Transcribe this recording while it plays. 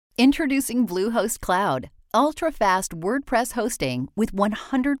Introducing Bluehost Cloud, ultra-fast WordPress hosting with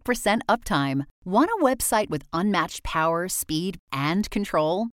 100% uptime. Want a website with unmatched power, speed, and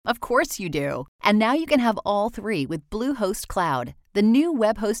control? Of course you do. And now you can have all three with Bluehost Cloud, the new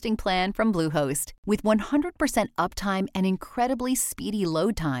web hosting plan from Bluehost. With 100% uptime and incredibly speedy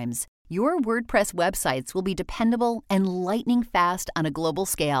load times, your WordPress websites will be dependable and lightning fast on a global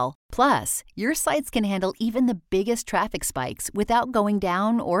scale. Plus, your sites can handle even the biggest traffic spikes without going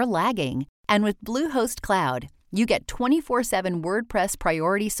down or lagging. And with Bluehost Cloud, you get 24/7 WordPress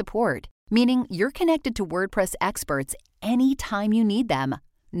priority support, meaning you're connected to WordPress experts anytime you need them.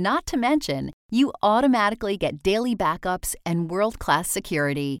 Not to mention, you automatically get daily backups and world-class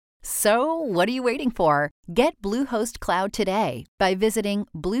security. So, what are you waiting for? Get Bluehost Cloud today by visiting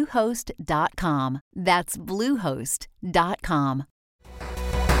Bluehost.com. That's Bluehost.com.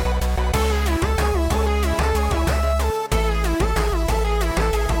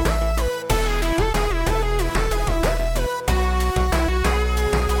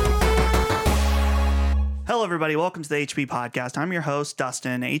 Hello, everybody. Welcome to the HP Podcast. I'm your host,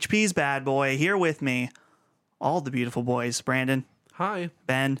 Dustin, HP's bad boy. Here with me, all the beautiful boys, Brandon. Hi.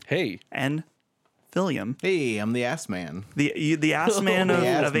 Ben. Hey. And William. Hey, I'm the ass man. The ass man of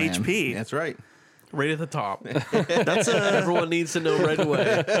HP. That's right. Right at the top. That's Everyone needs to know right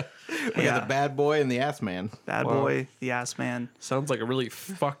away. We got the bad boy and the ass man. Bad boy, the ass man. Sounds like a really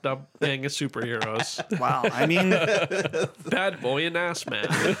fucked up gang of superheroes. Wow. I mean, Bad boy and ass man.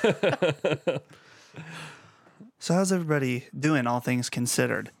 so how's everybody doing, all things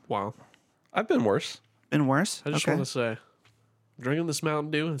considered? Wow. I've been worse. Been worse? I just want to say, drinking this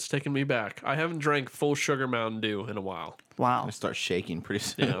Mountain Dew, it's taking me back. I haven't drank full sugar Mountain Dew in a while. Wow. I start shaking pretty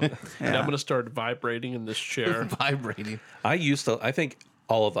soon. Yeah. And I'm going to start vibrating in this chair. Vibrating. I think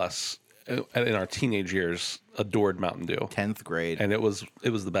all of us in our teenage years adored Mountain Dew. 10th grade. And it was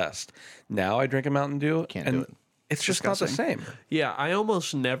the best. Now I drink a Mountain Dew. Can't and do it. It's just not the same. Yeah, I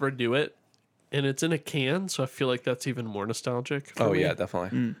almost never do it. And it's in a can, so I feel like that's even more nostalgic. For me. Yeah,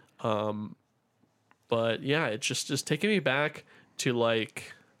 definitely. But yeah, it's just taking me back to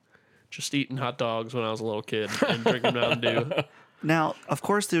like just eating hot dogs when I was a little kid and drinking Mountain Dew. Now, of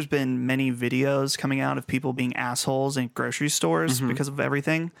course, there's been many videos coming out of people being assholes in grocery stores because of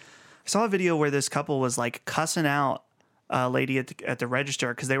everything. I saw a video where this couple was like cussing out a lady at the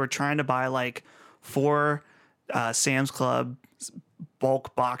register because they were trying to buy like 4 Sam's Club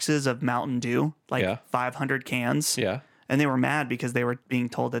bulk boxes of Mountain Dew, like 500 cans. Yeah. And they were mad because they were being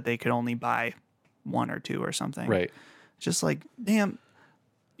told that they could only buy 1 or 2 or something. Right. Just like, damn,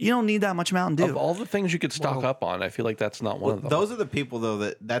 you don't need that much Mountain Dew. Of all the things you could stock up on, I feel like that's not one of them. Those are the people,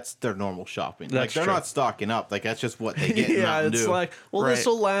 though, that's their normal shopping. That's like, they're true. not stocking up. Like, that's just what they get in Yeah, Mountain it's Dew. like, well, Right. this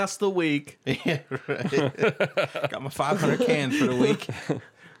will last the week. Yeah, right. Got my 500 cans for the week.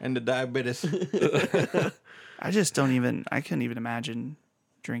 And the diabetes. I couldn't even imagine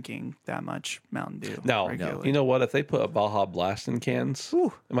drinking that much Mountain Dew. No, regularly. you know what? If they put a Baja Blast in cans,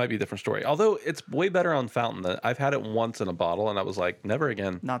 it might be a different story. Although it's way better on fountain. I've had it once in a bottle, and I was like, never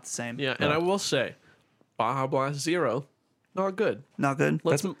again. Not the same. Yeah, and I will say, Baja Blast Zero, not good. Not good.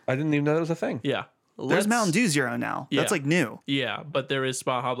 Let's, I didn't even know that was a thing. yeah. There's Mountain Dew Zero now. Yeah. That's like new. Yeah, but there is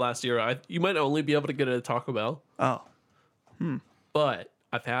Baja Blast Zero. You might only be able to get it at Taco Bell, Oh, but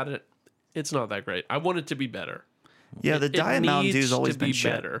I've had it. It's not that great. I want it to be better. yeah. The It Diet Mountain needs Dew's always to been be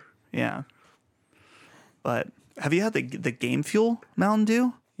shit. better. Yeah. But have you had the Game Fuel Mountain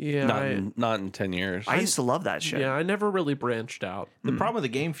Dew? Yeah, Not in 10 years. I used to love that shit. I never really branched out. The problem with the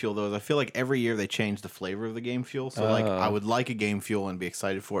Game Fuel, though, is I feel like every year they change the flavor of the Game Fuel. So, like, I would like a Game Fuel and be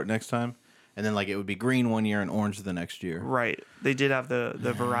excited for it next time. And then, like, it would be green one year and orange the next year. Right. They did have the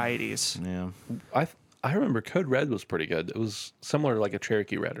varieties. Yeah. I remember Code Red was pretty good. It was similar to like a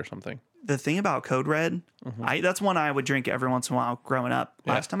Cherokee Red or something. The thing about Code Red, that's one I would drink every once in a while growing up.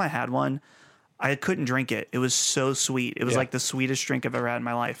 Last time I had one, I couldn't drink it. It was so sweet. It was like the sweetest drink I've ever had in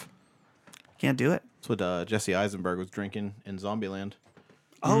my life. Can't do it. That's what Jesse Eisenberg was drinking in Zombieland.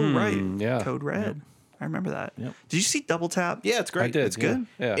 Oh, right. yeah. Code Red. I remember that. Yep. Did you see Double Tap? Yeah, it's great. I did. It's good?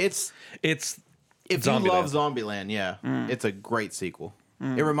 Yeah. It's It's if Zombieland. you love Zombieland, yeah, it's a great sequel.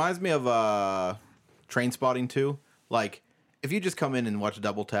 It reminds me of Train Spotting 2. Like, if you just come in and watch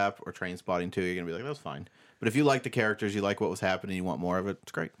Double Tap or Train Spotting 2, you're gonna be like, that's fine. But if you like the characters, you like what was happening, you want more of it,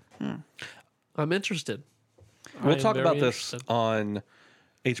 it's great. I'm interested. We'll I am talk very about this interested. on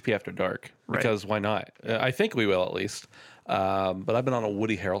HP After Dark because why not? I think we will at least. But I've been on a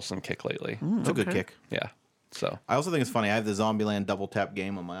Woody Harrelson kick lately. It's a good kick. Yeah. So I also think it's funny. I have the Zombieland Double Tap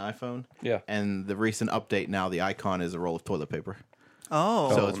game on my iPhone. Yeah. And the recent update now, the icon is a roll of toilet paper.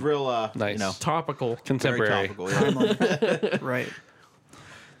 Oh, So it's real, nice. you know, Topical. very contemporary. topical. Yeah. right.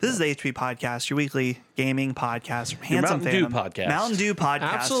 This is the HP Podcast, your weekly gaming podcast from Your Handsome Mountain Dew Phantom. podcast. Mountain Dew Podcast.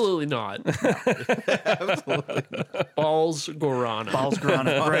 Absolutely not. Balls Guarana. Balls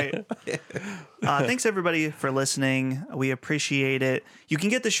Grana. Right. Thanks, everybody, for listening. We appreciate it. You can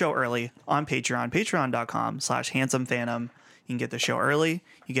get the show early on Patreon, patreon.com/handsomephantom. You can get the show early.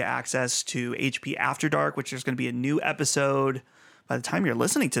 You get access to HP After Dark, which is going to be a new episode. By the time you're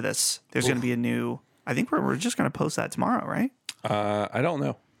listening to this, there's going to be a new... I think we're just going to post that tomorrow, right? I don't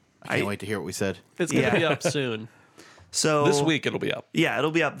know. I can't wait to hear what we said. It's going to Yeah. be up soon. So This week it'll be up. Yeah, it'll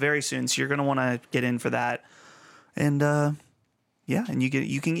be up very soon. So you're going to want to get in for that. And yeah, and you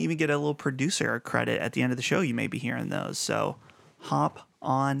can even get a little producer credit at the end of the show. You may be hearing those. So hop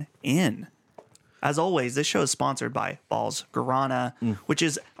on in. As always, this show is sponsored by Balls Guarana, which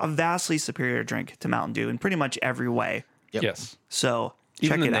is a vastly superior drink to Mountain Dew in pretty much every way. Yep. Yes. So Even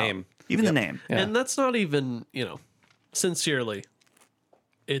check the it name. out. Even the name. Yeah. And that's not even, sincerely.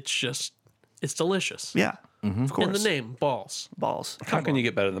 It's delicious. Yeah, of course. And the name, Balls. Balls. How can you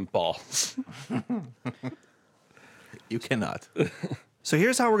get better than balls? You cannot. So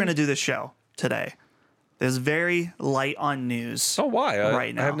here's how we're going to do this show today. There's very light on news. Oh, why?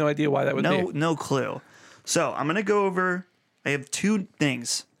 Right now. I have no idea why that would be. No clue. So I'm going to go over, I have two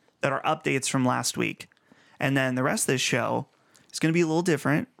things that are updates from last week. And then the rest of this show is going to be a little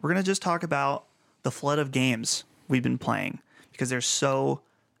different. We're going to just talk about the flood of games we've been playing because there's so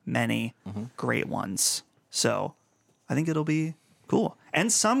many great ones. So I think it'll be cool.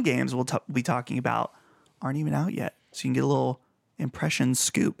 And some games we'll be talking about aren't even out yet. So you can get a little impression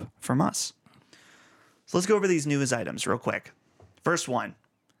scoop from us. So let's go over these news items real quick. First one.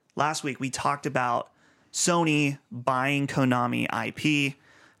 Last week we talked about Sony buying Konami IP. I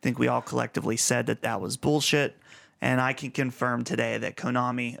think we all collectively said that that was bullshit. And I can confirm today that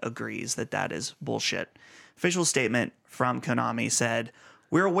Konami agrees that that is bullshit. Official statement from Konami said,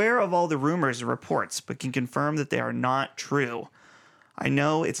 "We're aware of all the rumors and reports, but can confirm that they are not true. I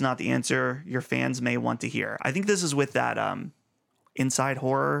know it's not the answer your fans may want to hear." I think this is with that Inside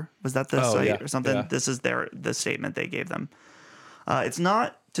Horror. Was that the site yeah, or something? yeah. This is the statement they gave them. It's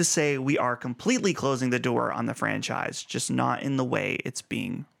not to say we are completely closing the door on the franchise, just not in the way it's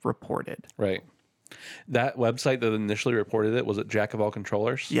being reported. Right. That website that initially reported it, was it Jack of All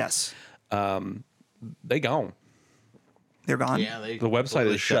Controllers? Yes, They gone. they're gone they The website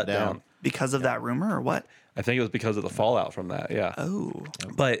totally is shut down. because of that rumor or what? I think it was because of the fallout from that. Yeah. Oh,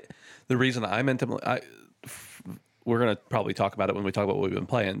 But the reason I'm intimately, we're going to probably talk about it when we talk about what we've been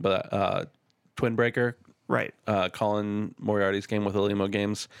playing, but Twin Breaker, right. Colin Moriarty's game with Illimo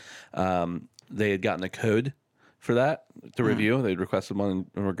Games, they had gotten a code for that to review. They'd requested one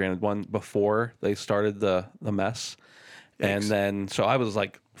and were granted one before they started the mess. And then, so I was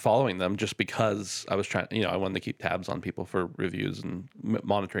like following them just because I was trying, I wanted to keep tabs on people for reviews and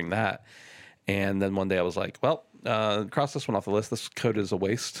monitoring that. And then one day I was like, well, cross this one off the list. This code is a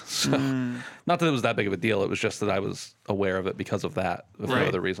waste. So, not that it was that big of a deal. It was just that I was aware of it because of that, for no Right.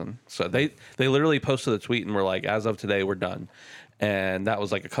 other reason. So they literally posted a tweet and were like, as of today, we're done. And that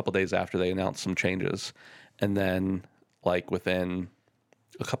was like a couple days after they announced some changes. And then, like, within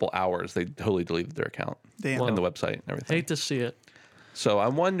a couple hours, they totally deleted their account Damn. and the website and everything. Hate to see it. So I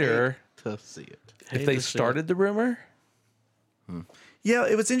wonder To see it. if Hate they to see started the rumor. Yeah,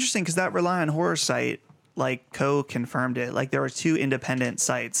 it was interesting because that Rely on Horror site, like, confirmed it. Like, there were two independent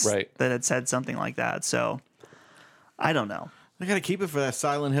sites Right. that had said something like that. So, I don't know. They got to keep it for that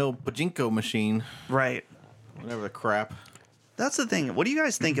Silent Hill pachinko machine. Right. Whatever the crap. That's the thing. What do you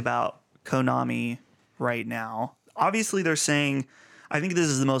guys think about Konami right now? Obviously, they're saying, I think this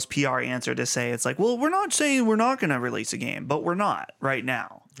is the most PR answer to say, it's like, well, we're not saying we're not going to release a game, but we're not right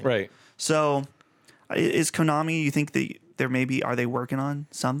now. Right. So, is Konami, you think that there maybe, are they working on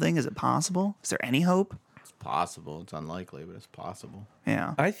something? Is it possible? Is there any hope? It's possible. It's unlikely, but it's possible.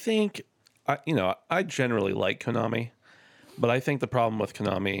 Yeah. I think, I generally like Konami, but I think the problem with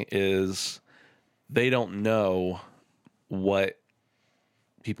Konami is they don't know what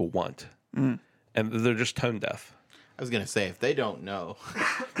people want. And they're just tone deaf. I was going to say, if they don't know,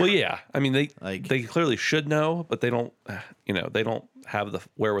 Well, yeah. I mean, Like- they clearly should know, but they don't, they don't have the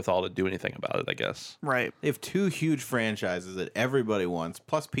wherewithal to do anything about it, I guess. Right. they have two huge franchises that everybody wants,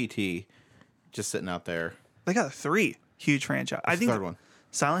 plus PT, just sitting out there. They got three huge franchise. I the think third one?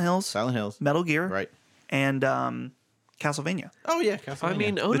 Silent Hills, Silent Hills. Metal Gear, Right. and Castlevania. Oh, yeah. I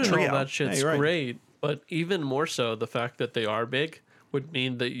mean, owning all trio. that shit's you're right. great, but even more so, the fact that they are big would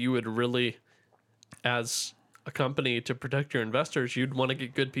mean that you would really, as a company, to protect your investors, you'd want to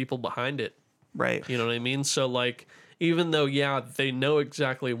get good people behind it. Right. You know what I mean? So, like, even though, yeah, they know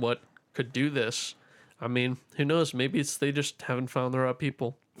exactly what could do this, I mean, who knows? Maybe it's they just haven't found the right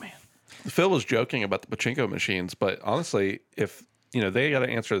people. Phil was joking about the pachinko machines, but honestly, if they got to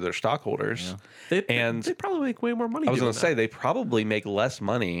answer their stockholders, They and probably make way more money. I was going doing to say that. they probably make less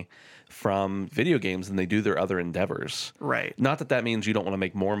money from video games than they do their other endeavors. Right. Not that means you don't want to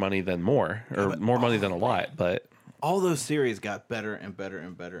make more money than more or more money than a lot, but All those series got better and better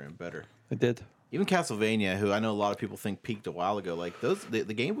and better and better. it did. Even Castlevania, who I know a lot of people think peaked a while ago, like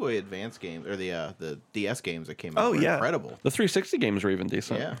the Game Boy Advance games or the DS games that came out were incredible. The 360 games were even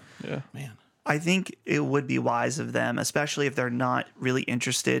decent. Yeah. Man. I think it would be wise of them, especially if they're not really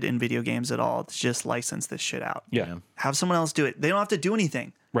interested in video games at all, to just license this shit out. Yeah. Have someone else do it. They don't have to do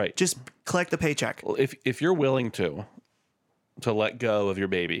anything. Right. Just collect the paycheck. Well, if you're willing to let go of your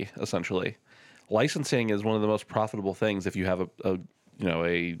baby, essentially, licensing is one of the most profitable things if you have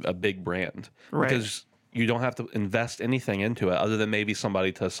a big brand, Right. because you don't have to invest anything into it other than maybe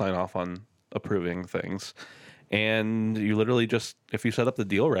somebody to sign off on approving things, and you literally just, if you set up the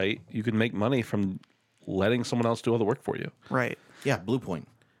deal right, you can make money from letting someone else do all the work for you. Right. Yeah, Blue Point.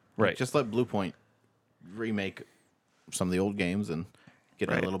 Right. Just let Blue Point remake some of the old games and get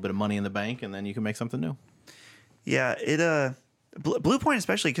Right. a little bit of money in the bank, and then you can make something new. Yeah. Blue Point,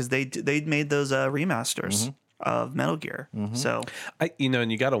 especially because they made those remasters of Metal Gear. So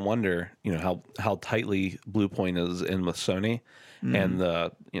And you got to wonder, how tightly Blue Point is in with Sony, and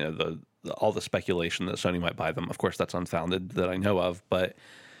the all the speculation that Sony might buy them. Of course, that's unfounded that I know of, but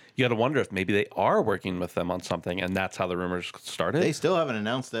you got to wonder if maybe they are working with them on something, and that's how the rumors started. They still haven't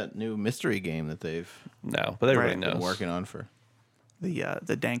announced that new mystery game that they've No, but everybody Right. knows. been working on for.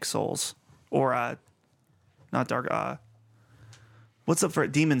 the Dank Souls, or not Dark. What's up for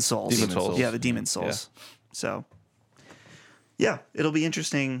it? Demon Souls? Demon Souls. Yeah, the Demon Souls. So, yeah, it'll be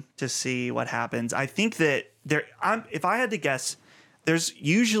interesting to see what happens. I think that if I had to guess, there's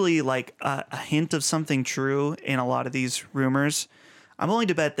usually like a hint of something true in a lot of these rumors. I'm willing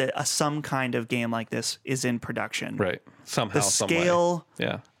to bet that some kind of game like this is in production. Right. Somehow, The some way. scale,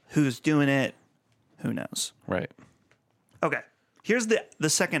 Yeah. who's doing it, who knows? Right. Okay, here's the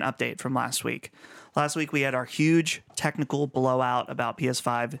second update from last week. Last week we had our huge technical blowout about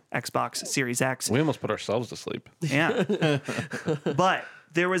PS5, Xbox Series X. We almost put ourselves to sleep. Yeah. But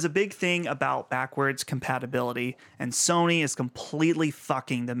there was a big thing about backwards compatibility, and Sony is completely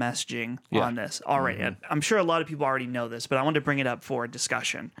fucking the messaging on this already. I'm sure a lot of people already know this, but I wanted to bring it up for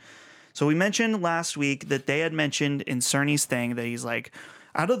discussion. So we mentioned last week that they had mentioned in Cerny's thing that he's like,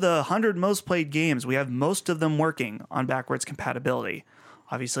 out of the 100 most played games, we have most of them working on backwards compatibility.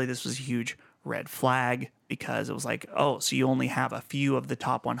 Obviously, this was a huge red flag because it was like, oh, so you only have a few of the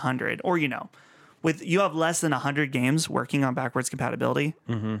top 100, or with you have less than 100 games working on backwards compatibility.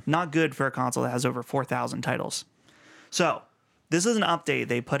 Not good for a console that has over 4,000 titles. So this is an update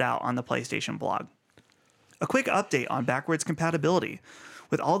they put out on the PlayStation blog. A quick update on backwards compatibility.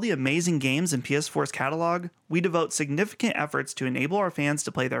 With all the amazing games in PS4's catalog, we devote significant efforts to enable our fans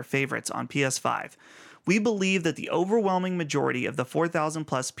to play their favorites on PS5. We believe that the overwhelming majority of the 4,000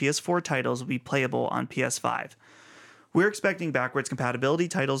 plus PS4 titles will be playable on PS5. We're expecting backwards compatibility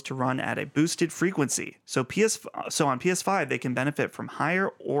titles to run at a boosted frequency, so on PS5 they can benefit from higher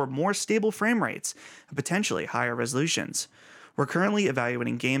or more stable frame rates and potentially higher resolutions. We're currently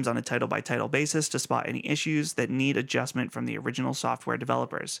evaluating games on a title-by-title basis to spot any issues that need adjustment from the original software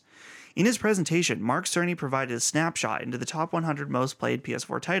developers. In his presentation, Mark Cerny provided a snapshot into the top 100 most played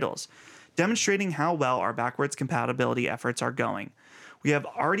PS4 titles, demonstrating how well our backwards compatibility efforts are going. We have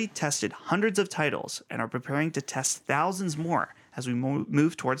already tested hundreds of titles and are preparing to test thousands more as we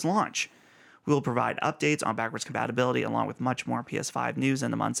move towards launch. We will provide updates on backwards compatibility along with much more PS5 news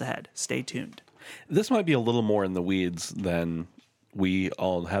in the months ahead. Stay tuned. This might be a little more in the weeds than we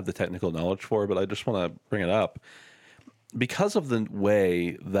all have the technical knowledge for, but I just want to bring it up. Because of the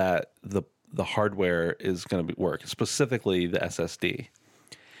way that the hardware is going to work, specifically the SSD,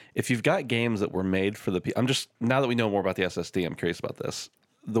 if you've got games that were made for now that we know more about the SSD, I'm curious about this.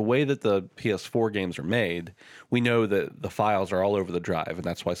 The way that the PS4 games are made, we know that the files are all over the drive, and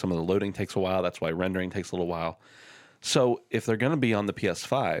that's why some of the loading takes a while. That's why rendering takes a little while. So if they're going to be on the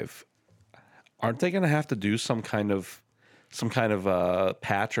PS5, aren't they going to have to do some kind of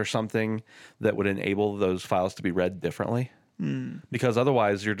patch or something that would enable those files to be read differently? Because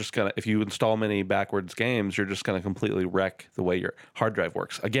otherwise, you're just if you install many backwards games, you're just going to completely wreck the way your hard drive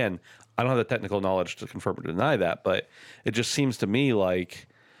works. Again, I don't have the technical knowledge to confirm or deny that, but it just seems to me like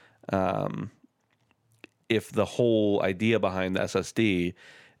if the whole idea behind the SSD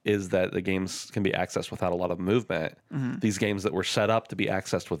is that the games can be accessed without a lot of movement, these games that were set up to be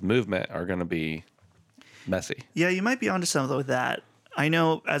accessed with movement are going to be messy. Yeah, you might be onto something with that. I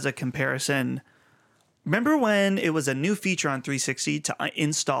know as a comparison, Remember when it was a new feature on 360 to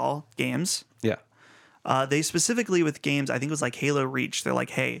install games? Yeah. They specifically with games, I think it was like Halo Reach, they're like,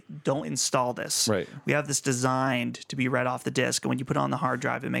 hey, don't install this. Right. We have this designed to be read off the disc, and when you put it on the hard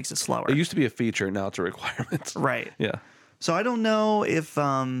drive, it makes it slower. It used to be a feature, now it's a requirement. Right. Yeah. So I don't know if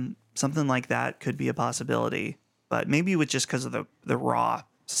something like that could be a possibility, but maybe with just because of the raw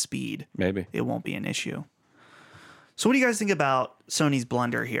speed, Maybe. it won't be an issue. So what do you guys think about Sony's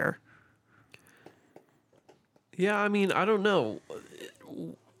blunder here? Yeah, I mean, I don't know.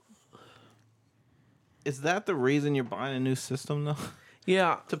 Is that the reason you're buying a new system, though?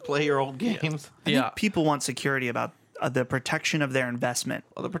 Yeah. To play your old games? I think people want security about the protection of their investment.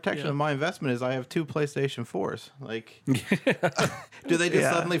 Well, the protection of my investment is I have 2 PlayStation 4s. Like, do they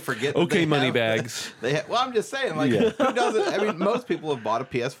just suddenly forget? That Okay, they money have- bags. Well, I'm just saying, like, who doesn't? I mean, most people have bought a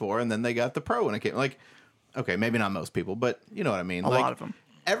PS4 and then they got the Pro when it came. Like, okay, maybe not most people, but you know what I mean. A lot of them.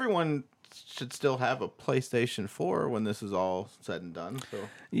 Everyone should still have a PlayStation 4 when this is all said and done. So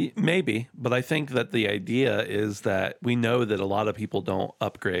Maybe, but I think that the idea is that we know that a lot of people don't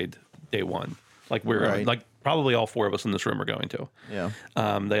upgrade day one. Like Right. like probably all 4 of us in this room are going to. yeah,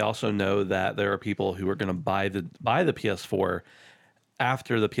 They also know that there are people who are going to buy the PS4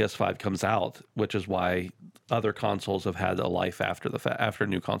 after the PS5 comes out, which is why other consoles have had a life after after a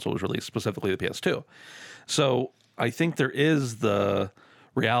new console was released, specifically the PS2. So I think there is the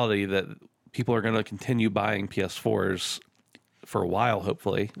reality that people are going to continue buying PS4s for a while,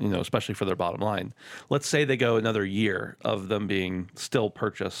 hopefully, especially for their bottom line. Let's say they go another year of them being still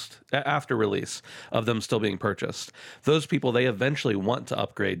purchased after release, of them still being purchased. Those people, they eventually want to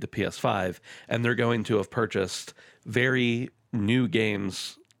upgrade to PS5, and they're going to have purchased very new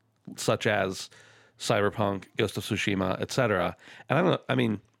games such as Cyberpunk, Ghost of Tsushima, etc. And I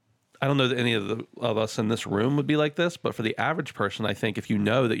don't know that any of us in this room would be like this, but for the average person, I think if you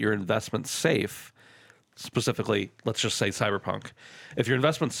know that your investment's safe, specifically, let's just say Cyberpunk, if your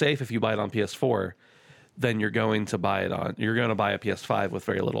investment's safe, if you buy it on PS4, then you're going to buy a PS5 with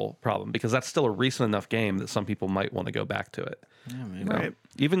very little problem, because that's still a recent enough game that some people might want to go back to it. Right.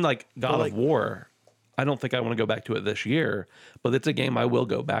 Even like God of War, I don't think I want to go back to it this year, but it's a game I will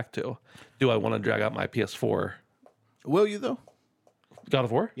go back to. Do I want to drag out my PS4? will you though? God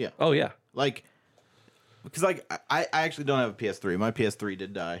of War? Yeah. Oh yeah. Like, because like I actually don't have a PS3. My PS3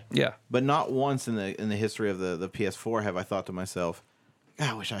 did die. Yeah. But not once in the history of the PS4 have I thought to myself, God,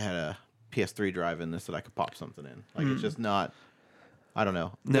 I wish I had a PS3 drive in this that I could pop something in. Like, it's just not. I don't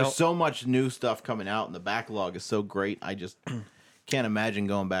know. No. There's so much new stuff coming out, and the backlog is so great. I just can't imagine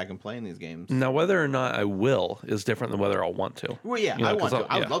going back and playing these games. Now, whether or not I will is different than whether I'll want to. Well, yeah, You know, I want 'cause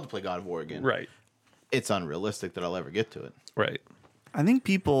to. I would yeah. love to play God of War again. Right. It's unrealistic that I'll ever get to it. Right. I think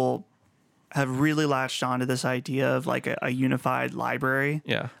people have really latched onto this idea of like a unified library.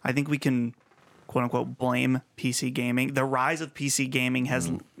 Yeah. I think we can, quote unquote, blame PC gaming. The rise of PC gaming has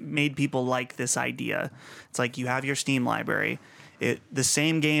made people like this idea. It's like you have your Steam library. The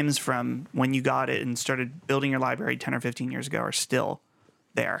same games from when you got it and started building your library 10 or 15 years ago are still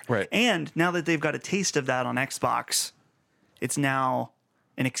there. Right. And now that they've got a taste of that on Xbox, it's now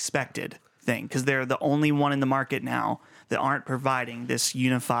an expected thing because they're the only one in the market now that aren't providing this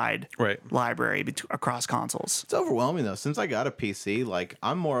unified library across consoles. It's overwhelming though. Since I got a PC, like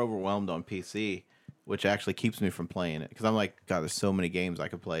I'm more overwhelmed on PC, which actually keeps me from playing it because I'm like, God, there's so many games I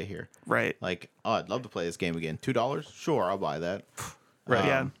could play here. Right. Like, oh, I'd love to play this game again. $2? Sure, I'll buy that. Right.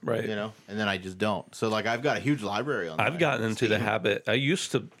 Yeah. Right. You know, and then I just don't. So like, I've got a huge library on. I've gotten into the habit. I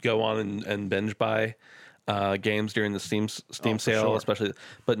used to go on and binge buy games during the Steam sale, sure. especially.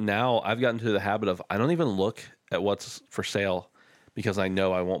 But now I've gotten into the habit of I don't even look at what's for sale because I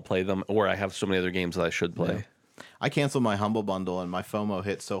know I won't play them, or I have so many other games that I should play. Yeah. I canceled my Humble Bundle and my FOMO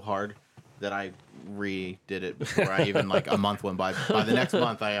hit so hard that I redid it before I even like a month went by. By the next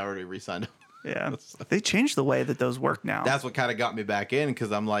month, I already re-signed up. Yeah. They changed the way that those work now. That's what kind of got me back in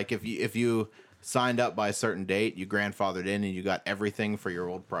because I'm like, if you signed up by a certain date, you grandfathered in and you got everything for your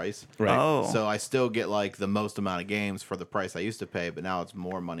old price. Right. Oh. So I still get like the most amount of games for the price I used to pay, but now it's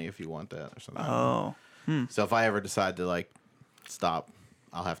more money if you want that or something. Oh. So if I ever decide to like stop,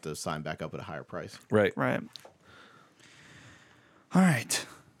 I'll have to sign back up at a higher price. Right. Right. All right.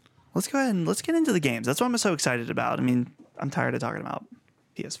 Let's go ahead and let's get into the games. That's what I'm so excited about. I mean, I'm tired of talking about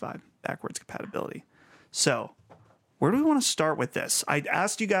PS5 backwards compatibility. So, where do we want to start with this? I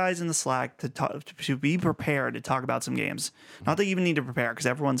asked you guys in the Slack to be prepared to talk about some games. Not that you even need to prepare because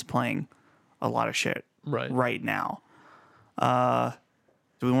everyone's playing a lot of shit right now.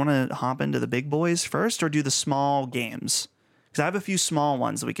 Do we want to hop into the big boys first or do the small games? Because I have a few small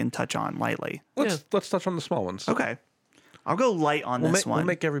ones that we can touch on lightly. Let's touch on the small ones. Okay. I'll go light on this one. We'll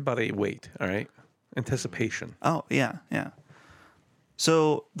make everybody wait. All right. Anticipation. Oh, yeah, yeah.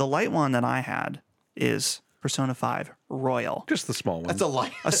 So the light one that I had is Persona 5 Royal. Just the small one. That's a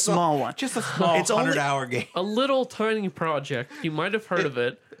light. A small one. Just a small It's only- 100-hour game. A little tiny project. You might have heard of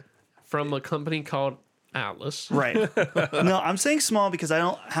it from a company called Atlas. Right. No, I'm saying small because I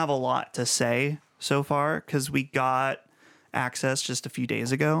don't have a lot to say so far because we got access just a few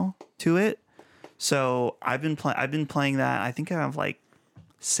days ago to it. So I've been playing that. I think I have like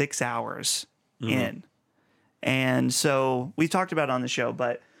 6 hours in. And so we've talked about it on the show,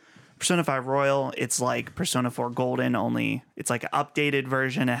 but Persona 5 Royal, it's like Persona 4 Golden, only it's like an updated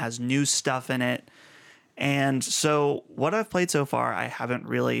version. It has new stuff in it. And so what I've played so far, I haven't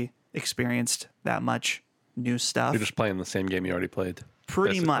really experienced that much new stuff. You're just playing the same game you already played.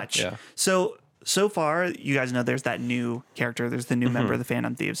 Pretty basically. much. Yeah. So far, you guys know there's that new character. There's the new member of the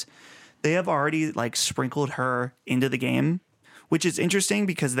Phantom Thieves. They have already like sprinkled her into the game, which is interesting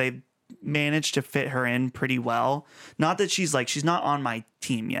because they managed to fit her in pretty well. Not that she's not on my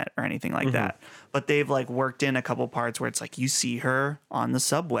team yet or anything like that, but they've like worked in a couple parts where it's like you see her on the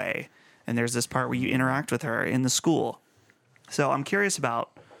subway and there's this part where you interact with her in the school. So I'm curious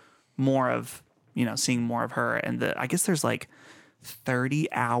about more of, seeing more of her. And I guess there's like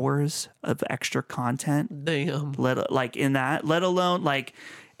 30 hours of extra content Damn. let alone like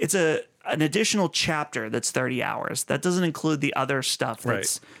it's an additional chapter that's 30 hours. That doesn't include the other stuff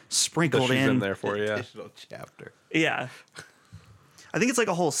that's That sprinkled she's in. in there for, yeah. Additional chapter. Yeah. I think it's like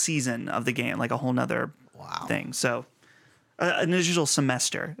a whole season of the game, like a whole nother thing. So an additional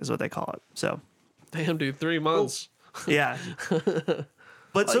semester is what they call it. So Damn, dude, 3 months. yeah.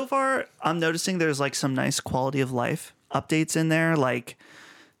 But so far, I'm noticing there's like some nice quality of life updates in there. Like,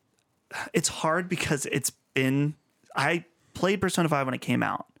 it's hard because I played Persona 5 when it came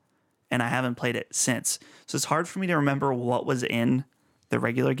out, and I haven't played it since. So it's hard for me to remember what was in the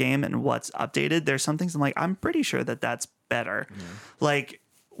regular game and what's updated. There's some things I'm like, I'm pretty sure that that's better. Like,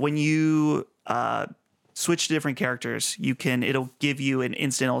 when you switch to different characters, it'll give you an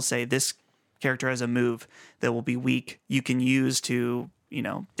instant, it'll say, this character has a move that will be weak. You can use to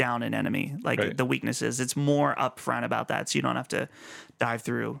down an enemy, like Right. the weaknesses. It's more upfront about that, so you don't have to dive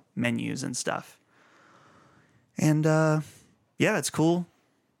through menus and stuff. And yeah, it's cool.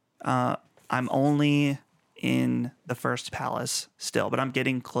 I'm only in the first palace still, but I'm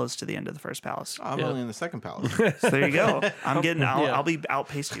getting close to the end of the first palace. I'm Yeah. only in the second palace. So there you go. Yeah. I'll be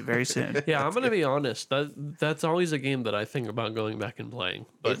outpaced you very soon. Yeah, I'm gonna be honest. That's always a game that I think about going back and playing,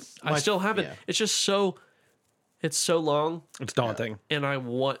 but It's I my- still haven't. yeah. It's just it's so long, It's daunting. and I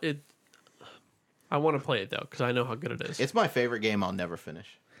want it. I want to play it though because I know how good it is. It's my favorite game I'll never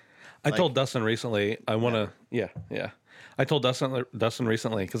finish. I told Dustin recently, I want to, yeah. I told Dustin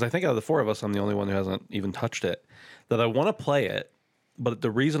recently, because I think out of the four of us, I'm the only one who hasn't even touched it, that I want to play it. But the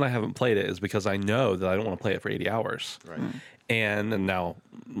reason I haven't played it is because I know that I don't want to play it for 80 hours. Right. And now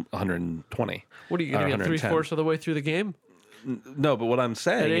 120. What are you gonna or get 110. 3/4 of the way through the game? No, but what I'm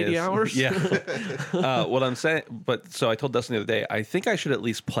saying At 80 is, hours? Yeah. What I'm saying, but so I told Dustin the other day, I think I should at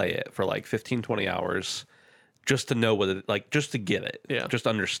least play it for like 15, 20 hours just to know what it, like, just to get it. Yeah. Just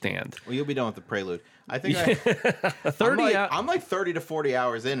understand. Well, you'll be done with the prelude. I think 30 I'm like 30 to 40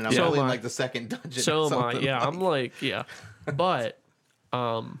 hours in, and I'm So only am in I. like the second dungeon. So or am I. something. Yeah, I'm like, yeah. But,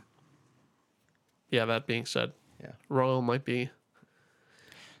 yeah, that being said, Yeah. Royal might be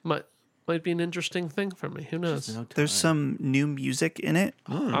an interesting thing for me. Who knows? No time. There's some new music in it.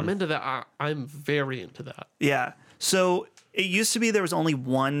 I'm into that. I'm very into that. Yeah. So it used to be there was only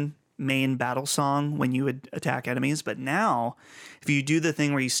one main battle song when you would attack enemies, but now if you do the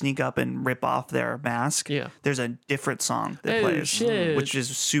thing where you sneak up and rip off their mask, Yeah. there's a different song that Oh, plays, shit. which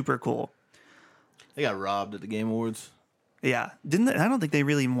is super cool. They got robbed at the Game Awards. Yeah. I don't think they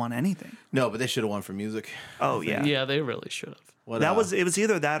really won anything. No, but they should have won for music. Oh yeah. Yeah, they really should have. What, It was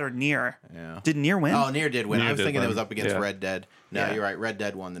either that or Nier. Yeah. Did Nier win? Oh, Nier did win. Nier I was did thinking it win. was up against Yeah. Red Dead. No, Yeah. you're right. Red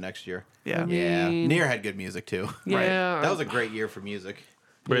Dead won the next year. Yeah. Yeah. mean- Nier had good music too. Yeah, That was a great year for music.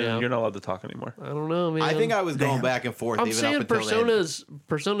 Brandon, Yeah. you're not allowed to talk anymore. I don't know, man. I think I was going Damn. back and forth I'm even saying up until then.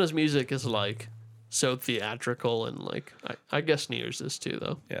 Persona's music is like so theatrical and like I guess Nier's is too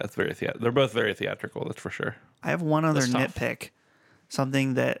though. Yeah, it's very they're both very theatrical, that's for sure. I have one other That's tough. nitpick.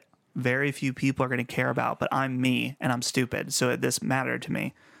 Something that very few people are going to care about, but I'm me and I'm stupid. So this mattered to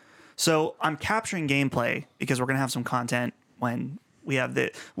me. So I'm capturing gameplay because we're going to have some content when we have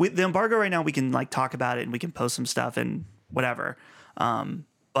the embargo right now. We can like talk about it and we can post some stuff and whatever.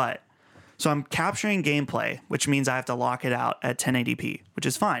 But so I'm capturing gameplay, which means I have to lock it out at 1080p, which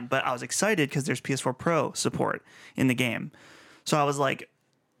is fine. But I was excited because there's PS4 Pro support in the game. So I was like,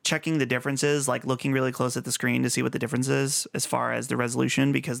 checking the differences, like looking really close at the screen to see what the difference is as far as the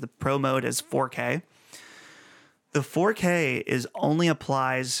resolution, because the pro mode is 4K. The 4K is only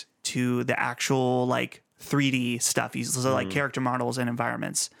applies to the actual like 3D stuff, so like character models and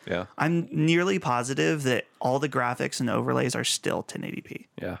environments. Yeah. I'm nearly positive that all the graphics and overlays are still 1080p.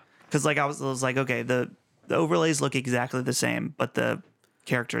 Yeah. Because like I was like, okay, the overlays look exactly the same, but the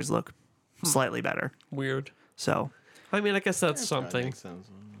characters look slightly better. Weird. So I mean, I guess that's Probably something. makes sense.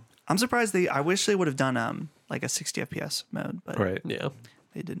 I'm surprised I wish they would have done like a 60 FPS mode, but Right. Yeah.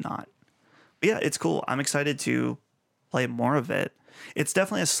 they did not. But yeah, it's cool. I'm excited to play more of it. It's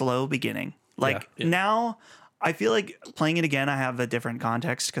definitely a slow beginning. Like now, I feel like playing it again, I have a different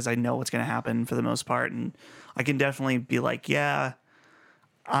context because I know what's going to happen for the most part. And I can definitely be like, yeah,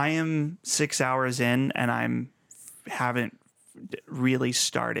 I am 6 hours in and haven't really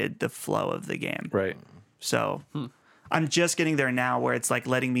started the flow of the game. Right. So I'm just getting there now where it's like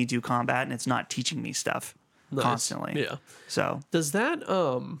letting me do combat and it's not teaching me stuff Nice. constantly. Yeah. So Does that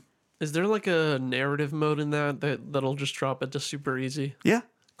is there like a narrative mode in that'll just drop it to super easy? yeah.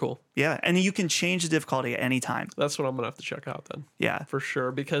 Cool. Yeah. And you can change the difficulty at any time. That's what I'm gonna have to check out then. Yeah. For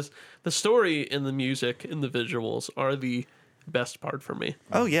sure, because the story and the music and the visuals are the best part for me.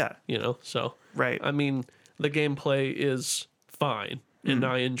 Oh, yeah. You know, so Right. I mean, the gameplay is fine, and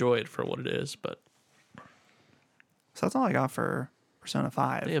I enjoy it for what it is. But So that's all I got for Persona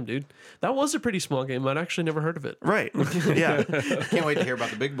 5. damn, dude, that was a pretty small game. I'd actually never heard of it. Right. Yeah. Can't wait to hear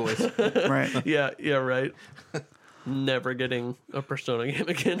about the big boys. Right. Yeah, right. Never getting a Persona game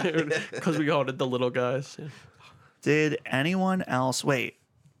again because we called it the little guys. Yeah. Did anyone else wait?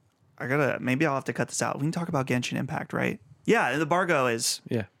 Maybe I'll have to cut this out. We can talk about Genshin Impact, right? Yeah, the Bargo is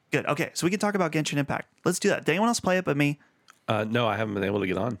Yeah. good. Okay, so we can talk about Genshin Impact. Let's do that. Did anyone else play it but me? No, I haven't been able to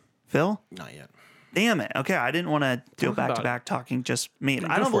get on. Phil? Not yet. Damn it. Okay, I didn't want to do Talk about back to back talking just me. I Go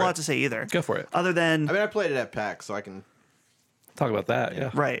don't have a for lot it. to say either. Go for it. Other than I mean, I played it at PAX, so I can Talk about that. Yeah.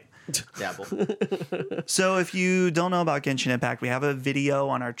 right. dabble. So if you don't know about Genshin Impact, we have a video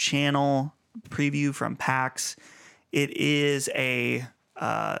on our channel preview from PAX. It is a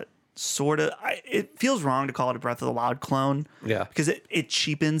it feels wrong to call it a Breath of the Wild clone. Yeah. Because it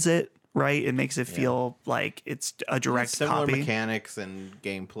cheapens it, right? It makes it feel like it's a direct Similar copy. mechanics and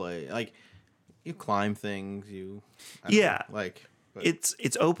gameplay. Like, you climb things. I don't Yeah. know, like, but It's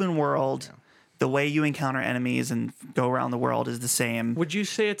open world. The way you encounter enemies and go around the world is the same. Would you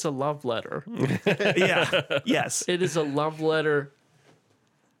say it's a love letter? Yeah. Yes. It is a love letter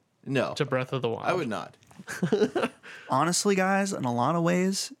no, to Breath of the Wild. I would not. Honestly, guys, in a lot of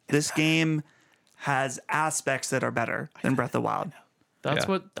ways, this game has aspects that are better than Breath of the Wild. That's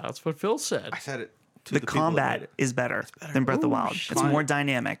Yeah. what Phil said. I said it to The the, people that made combat it. is better than Breath of the Wild. It's more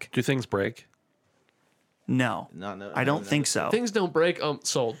dynamic. Do things break? No, No, I don't think so. Things don't break.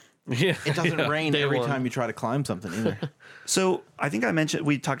 Sold. Yeah. It doesn't rain Day every one. time you try to climb something either. So I think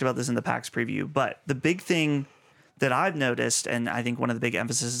we talked about this in the PAX preview, but the big thing that I've noticed, and I think one of the big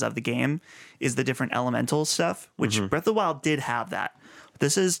emphases of the game, is the different elemental stuff, which Breath of the Wild did have that.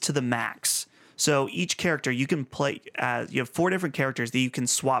 This is to the max. So each character you can play as, you have 4 different characters that you can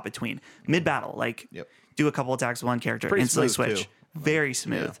swap between mid-battle, like Yep. do a couple attacks with one character, Pretty instantly smooth, switch. too. Very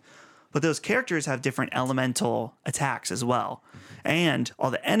smooth. But those characters have different elemental attacks as well. And all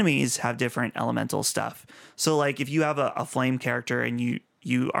the enemies have different elemental stuff. So like if you have a flame character and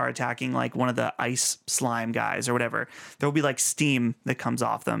you are attacking like one of the ice slime guys or whatever, there will be like steam that comes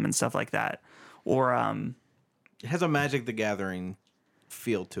off them and stuff like that. Or It has a Magic the Gathering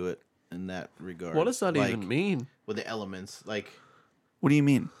feel to it in that regard. What does that Like, even mean? With the elements, like what do you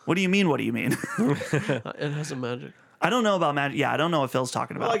mean? What do you mean? What do you mean? It has a magic. I don't know about magic. Yeah, I don't know what Phil's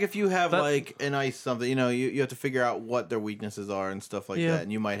talking about. like if you have like an ice something, you have to figure out what their weaknesses are and stuff like Yeah. that.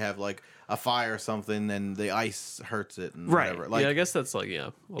 And you might have like a fire or something, and the ice hurts it and Right. whatever. Like, Yeah, I guess that's like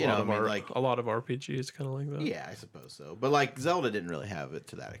a lot of RPGs kind of like that. yeah, I suppose so. But like Zelda didn't really have it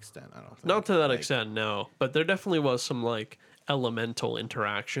to that extent. I don't think. Not to that Like, extent, no. But there definitely was some like elemental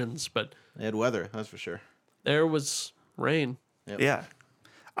interactions. But They had weather, that's for sure. there was rain. Yeah.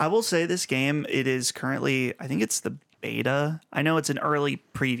 I will say this game, it is currently, I think it's the beta. I know it's an early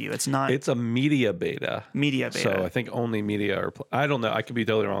preview. It's not It's a media beta. media beta. So I think only media are. I don't know. I could be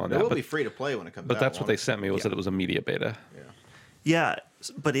totally wrong on It that. will But, be free to play when it comes out. but that's what won't they it? sent me was that it was a media beta. Yeah,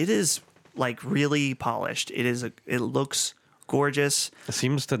 but it is like really polished. It looks gorgeous. It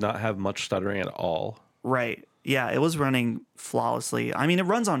seems to not have much stuttering at all. Right. Yeah, it was running flawlessly. I mean, it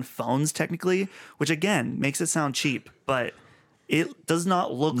runs on phones technically, which again makes it sound cheap, but it does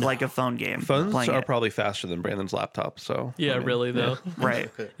not look like a phone game. Phones playing are it. probably faster than Brandon's laptop. So Yeah, I mean, really though. Right.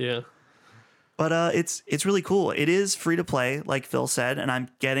 Yeah. But it's really cool. It is free to play, like Phil said, and I'm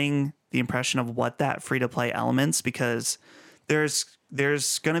getting the impression of what that free to play elements, because there's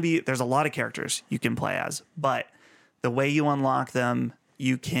a lot of characters you can play as, but the way you unlock them,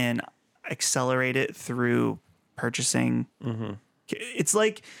 you can accelerate it through purchasing.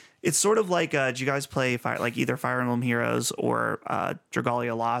 It's sort of like did you guys play either Fire Emblem Heroes or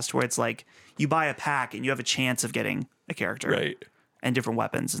Dragalia Lost, where it's like you buy a pack and you have a chance of getting a character, Right. and different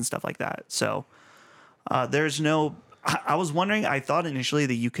weapons and stuff like that. So there's no. I was wondering. I thought initially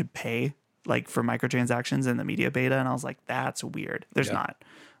that you could pay like for microtransactions in the media beta, and I was like, that's weird. There's not,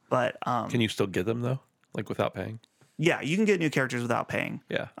 but Can you still get them though, like without paying? yeah, you can get new characters without paying.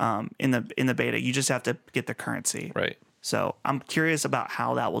 Yeah. In the beta, you just have to get the currency. Right. So I'm curious about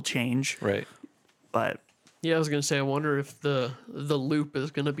how that will change. Right. But Yeah, I was gonna say, I wonder if the loop is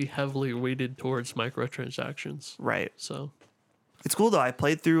gonna be heavily weighted towards microtransactions. right, So it's cool though. I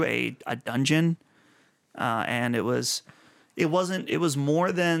played through a dungeon, and it was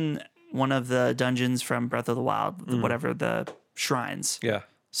more than one of the dungeons from Breath of the Wild, whatever the shrines. Yeah.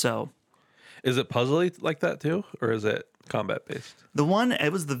 So Is it puzzly like that too, or is it combat based?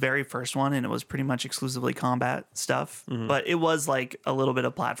 it was the very first one, and it was pretty much exclusively combat stuff. But it was like a little bit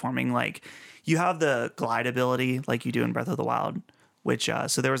of platforming. Like you have the glide ability, like you do in Breath of the Wild, which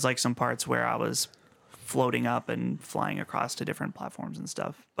so there was like some parts where I was floating up and flying across to different platforms and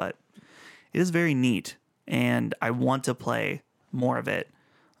stuff. But it is very neat, and I want to play more of it.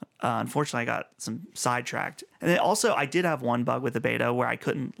 Unfortunately, I got some sidetracked. And then also, I did have one bug with the beta where I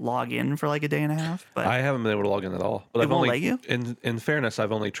couldn't log in for like a day and a half. But I haven't been able to log in at all. But It I've won't only let you? In fairness,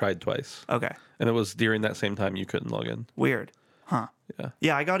 I've only tried twice. okay, And it was during that same time you couldn't log in. weird, huh? Yeah.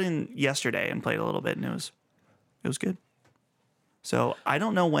 Yeah, I got in yesterday and played a little bit, and it was good. So I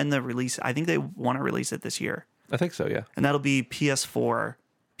don't know when the release. I think they want to release it this year, I think so, yeah. and that'll be PS4,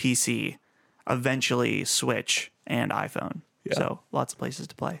 PC, eventually Switch and iPhone. Yeah. So lots of places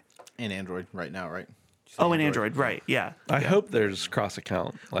to play. And Android right now, right? Oh, and Android, right? Yeah. I hope there's cross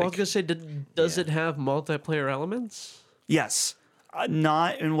account. well, I was Like gonna say, does it have multiplayer elements? Yes.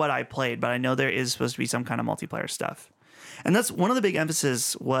 Not in what I played, but I know there is supposed to be some kind of multiplayer stuff. And that's one of the big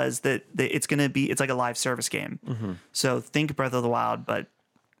emphasis was that it's going to be, it's like a live service game. So think Breath of the Wild, but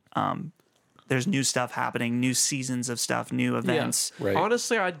there's new stuff happening, new seasons of stuff, new events. Right.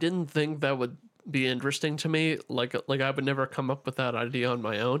 Honestly, I didn't think that would be interesting to me. Like I would never come up with that idea on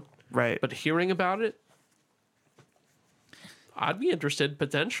my own. Right. But hearing about it, I'd be interested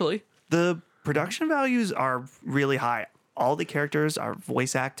potentially. The production values are really high. All the characters are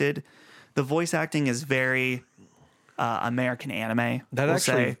voice acted. The voice acting is very American anime. that we'll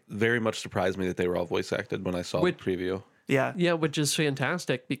actually say. very much surprised me that they were all voice acted when I saw Which- the preview. Yeah. Yeah, which is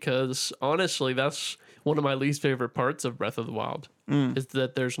fantastic because honestly, that's one of my least favorite parts of Breath of the Wild is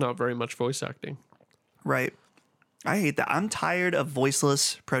that there's not very much voice acting. Right. I hate that. I'm tired of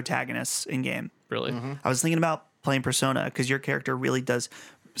voiceless protagonists in game. Really. I was thinking about playing Persona because your character really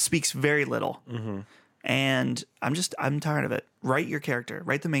speaks very little. And I'm tired of it. Write your character,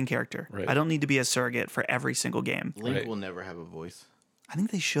 write the main character. Right. I don't need to be a surrogate for every single game. Link Right. will never have a voice. I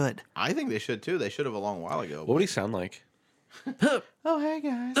think they should. I think they should too. They should have a long while ago. What would he sound like? Oh, hey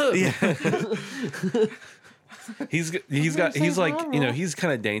guys. Yeah. He's like, you know, he's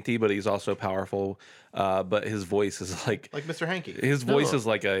kind of dainty, but he's also powerful. But his voice is like Mr. Hanky. his voice No. is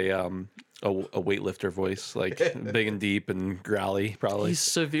like a weightlifter voice, like big and deep and growly, probably. He's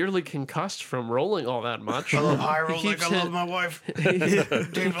severely concussed from rolling all that much. I love high roll He like I keeps love my wife.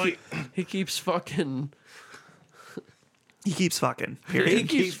 He keeps fucking. He keeps fucking. He Period.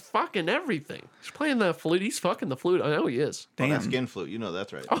 keeps fucking everything. He's playing the flute. He's fucking the flute. I know he is. Oh, that Damn. skin flute. You know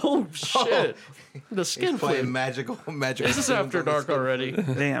that's right. Oh shit! The skin He's playing flute. magical. This is after dark already.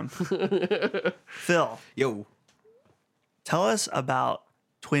 Damn. Phil, Yo, tell us about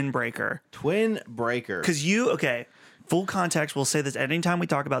Twin Breaker. Twin Breaker. Because full context, we'll say this anytime we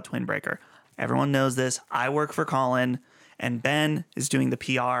talk about Twin Breaker. Everyone knows this. I work for Colin, and Ben is doing the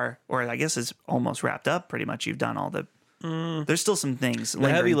PR, or I guess it's almost wrapped up pretty much. You've done all the. There's still some things. The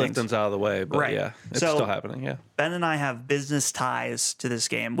heavy lingering things. lifting's out of the way, but Right. yeah, it's So- still happening. Yeah. Ben and I have business ties to this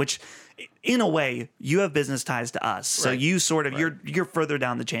game, which in a way you have business ties to us. So Right. you sort of you're further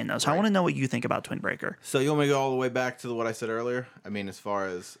down the chain though. So I want to know what you think about Twin Breaker. So you want me to go all the way back to what I said earlier? I mean, as far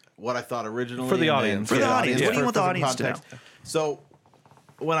as what I thought originally. For the and then audience. For the audience. What do you want the some audience to know? context. So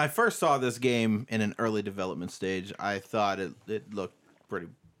when I first saw this game in an early development stage, I thought it looked pretty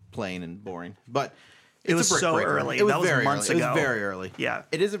plain and boring. But It it's was a brick so breaker. early. It was That was very months early. It ago. was very early. Yeah.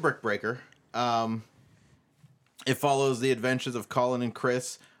 It is a brick breaker. It follows the adventures of Colin and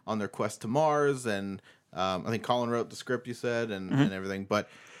Chris on their quest to Mars, and I think Colin wrote the script you said and everything. But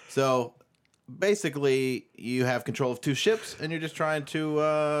basically, you have control of 2 ships, and you're just trying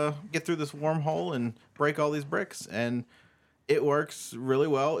to get through this wormhole and break all these bricks. And it works really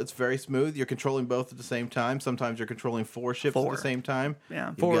well. It's very smooth. You're controlling both at the same time. Sometimes you're controlling 4 ships at the same time. Yeah.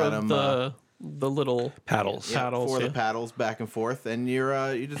 You've 4 got of 'em, the little Paddles. paddles. 4 of yeah. the paddles back and forth, and you're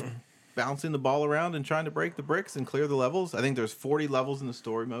just bouncing the ball around and trying to break the bricks and clear the levels. I think there's 40 levels in the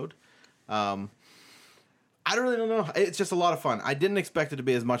story mode. I really don't know. It's just a lot of fun. I didn't expect it to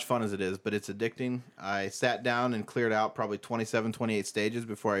be as much fun as it is, but it's addicting. I sat down and cleared out probably 27, 28 stages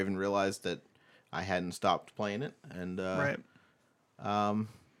before I even realized that I hadn't stopped playing it. And Right.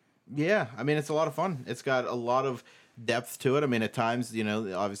 yeah, I mean, it's a lot of fun. It's got a lot of depth to it. I mean, at times,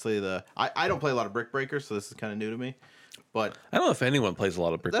 obviously I don't play a lot of Brick Breakers, so this is kind of new to me. But I don't know if anyone plays a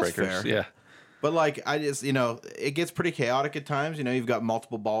lot of Brick That's Breakers. fair. Yeah. But I just, it gets pretty chaotic at times. You've got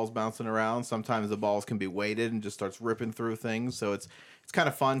multiple balls bouncing around. Sometimes the balls can be weighted and just starts ripping through things. So it's kind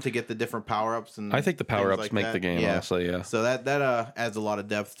of fun to get the different power ups. And I think the things power-ups like make that. the game, honestly, yeah. So that adds a lot of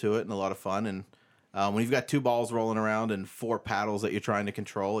depth to it and a lot of fun. And when you've got 2 balls rolling around and 4 paddles that you're trying to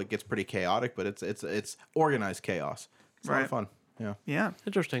control, it gets pretty chaotic. But it's organized chaos. It's a lot Right. of fun. Yeah. Yeah.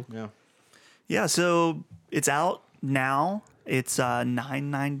 Interesting. Yeah. Yeah. So it's out now. It's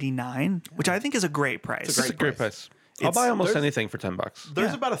 $9.99, which I think is a great price. It's a It's a great price. I'll It's- buy almost there's- anything for $10. There's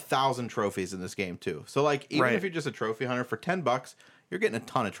Yeah. about 1,000 trophies in this game too. So even Right. if you're just a trophy hunter for $10, you're getting a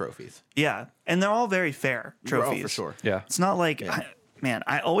ton of trophies. Yeah, and they're all very fair trophies. Oh, for sure. Yeah. It's not like,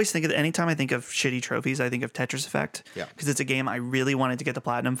 I always think of, anytime I think of shitty trophies, I think of Tetris Effect. Yeah. Because it's a game I really wanted to get the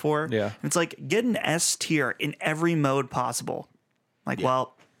platinum for. Yeah. And it's like, get an S tier in every mode possible.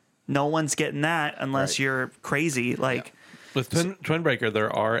 Well, no one's getting that unless Right. you're crazy. With Twin Breaker,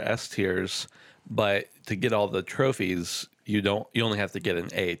 there are S tiers, but to get all the trophies, you only have to get an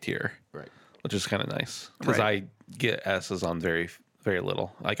A tier, Right. which is kind of nice because Right. I get S's on very very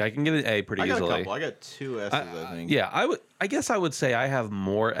little. I can get an A pretty I got easily. a couple. I got 2 S's, I think. Yeah, I guess I would say I have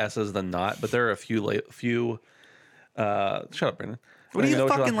more S's than not, but there are a few. Shut up, Brandon. What are you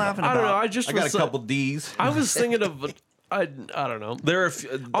fucking laughing about? I don't know. I just I got was a couple D's. I was thinking of I don't know. There are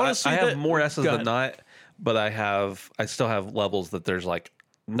Honestly, I have that- more S's go than ahead. not, but I still have levels that there's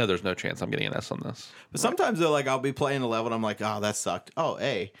there's no chance I'm getting an S on this. But sometimes though, I'll be playing a level and I'm like, oh, that sucked. Oh,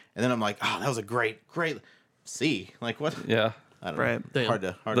 A. And then I'm like, oh, that was a great C. What? Yeah. I don't know. Right. Damn. Hard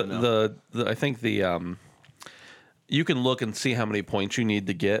to know. I think you can look and see how many points you need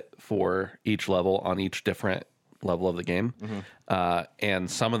to get for each level on each different level of the game, and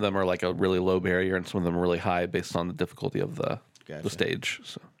some of them are like a really low barrier, and some of them are really high based on the difficulty of the Gotcha. stage.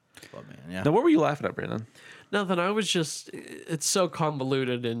 So, Oh, man, yeah. now what were you laughing at, Brandon? Nothing. I was just. It's so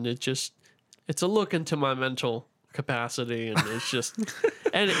convoluted, and it's a look into my mental capacity, and it's just.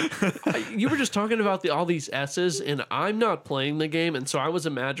 You were just talking about all these S's, and I'm not playing the game, and so I was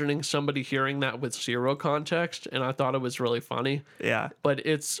imagining somebody hearing that with 0 context, and I thought it was really funny. Yeah. But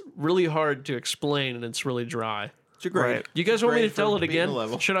it's really hard to explain, and it's really dry. It's a grade. Right. You guys want me to Grade tell for it beating again? the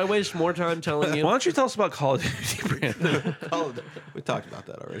level. Should I waste more time telling you? Why don't you tell us about Call of Duty, Brandon? We talked about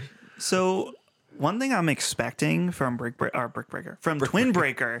that already. So one thing I'm expecting from Twin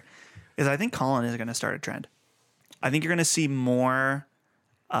Breaker is I think Colin is going to start a trend. I think you're going to see more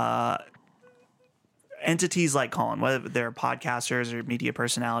entities like Colin, whether they're podcasters or media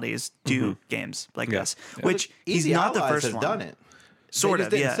personalities, do games like this. Which he's Easy not the Allies first has one. done it. Sort they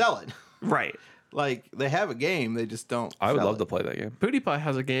of, just didn't yeah. sell it. Right. They have a game, they just don't. I would sell love it. to play that game. PewDiePie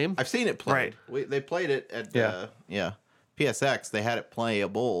has a game. I've seen it played. They played it at PSX. They had it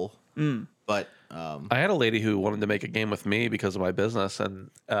playable, but I had a lady who wanted to make a game with me because of my business, and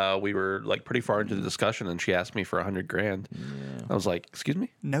we were pretty far into the discussion, and she asked me for $100,000. I was like, "Excuse me,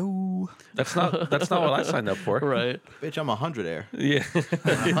 No. that's not what I signed up for." Right. bitch, I'm 100 air. Yeah.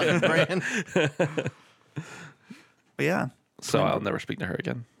 100 grand. But yeah. So I'll never speak to her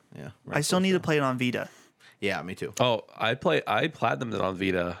again. Yeah, I still need to play it on Vita. Yeah, me too. Oh, I platinumed it on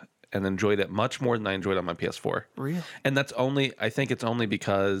Vita and enjoyed it much more than I enjoyed it on my PS4. Really? And I think it's only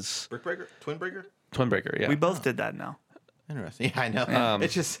because Brick Breaker, Twin Breaker. Twin Breaker. Yeah, We both did that now. Interesting. Yeah, I know.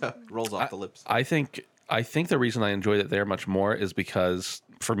 It just rolls off the lips. I think the reason I enjoyed it there much more is because,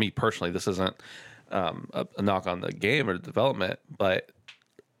 for me personally, this isn't a knock on the game or the development, but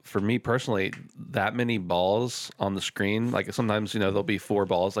for me personally, that many balls on the screen, sometimes there'll be 4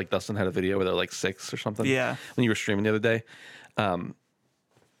 balls. Like Dustin had a video where there were 6 or something. Yeah. When you were streaming the other day,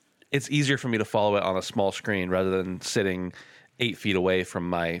 it's easier for me to follow it on a small screen rather than sitting 8 feet away from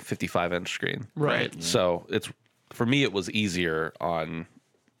my 55-inch screen. Right. So for me, it was easier on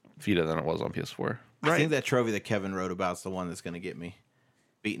Vita than it was on PS4. I think that trophy that Kevin wrote about is the one that's going to get me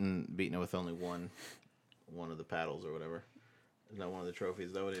beating it with only one of the paddles or whatever. Is that one of the trophies?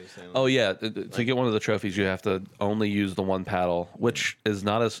 Is that what he was saying? Oh yeah, to get one of the trophies, you have to only use the one paddle, which is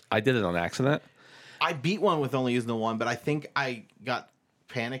not as. I did it on accident. I beat one with only using the one, but I think I got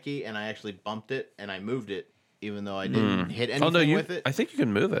panicky and I actually bumped it and I moved it, even though I didn't hit anything with it. I think you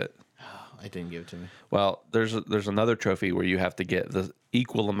can move it. It didn't give it to me. Well, there's another trophy where you have to get the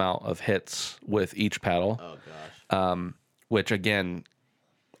equal amount of hits with each paddle. Oh gosh. Which again,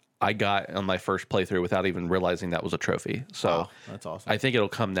 I got on my first playthrough without even realizing that was a trophy. So Wow, that's awesome. I think it'll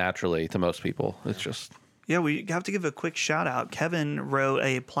come naturally to most people. It's just Yeah, we have to give a quick shout out. Kevin wrote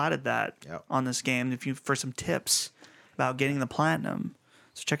platted that Yep. on this game for some tips about getting the platinum.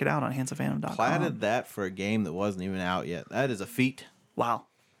 So check it out on handsomephantom.com. Platted that for a game that wasn't even out yet. That is a feat. Wow.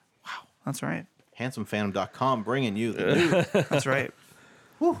 That's right. HandsomePhantom.com bringing you the news. That's right.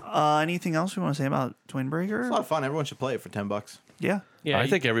 Anything else we want to say about Twin Breaker? It's a lot of fun. Everyone should play it for $10. Yeah. Yeah, I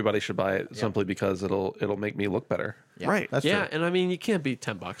think everybody should buy it simply because it'll make me look better. Yeah, Right. That's yeah, true. and I mean you can't beat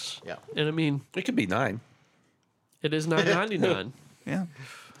 $10. Yeah. And I mean It could be 9. it is $9.99. Yeah.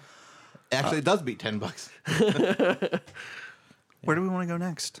 Actually, it does beat $10. Where do we want to go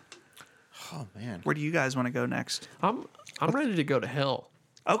next? Oh man. Where do you guys want to go next? I'm ready to go to hell.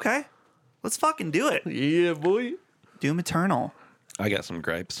 Okay. Let's fucking do it. Yeah, boy. Doom Eternal. I got some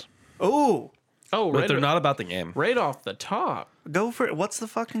gripes, Oh, Oh, but right, they're not about the game. right off the top. go for it. What's the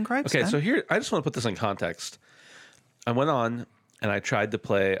fucking gripes? Okay, man? so here I just want to put this in context. I went on and I tried to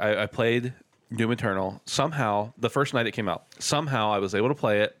play. I played Doom Eternal. Somehow, the first night it came out, somehow I was able to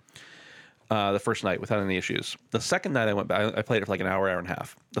play it the first night without any issues. The second night I went back, I played it for like an hour and a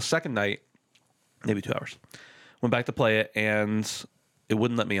half. The second night, maybe 2 hours, went back to play it and it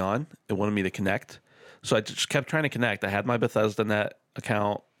wouldn't let me on. It wanted me to connect. So I just kept trying to connect. I had my Bethesda Net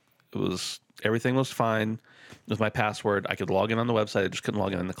account. Everything was fine with my password. I could log in on the website. I just couldn't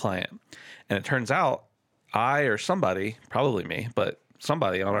log in the client. And it turns out I or somebody, probably me, but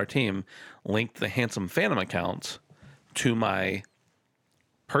somebody on our team linked the Handsome Phantom account to my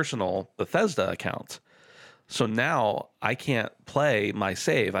personal Bethesda account. So now I can't play my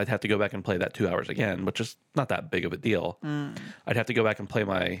save. I'd have to go back and play that 2 hours again, which is not that big of a deal. I'd have to go back and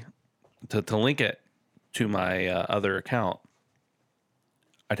play to link it to my other account.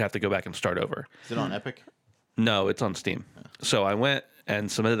 I'd have to go back and start over. Is it on Epic? No, it's on Steam. So I went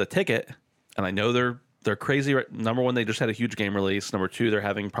and submitted a ticket, and I know they're crazy. Number one, they just had a huge game release. Number two, they're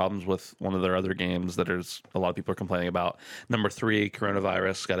having problems with one of their other games that there's a lot of people are complaining about. Number three,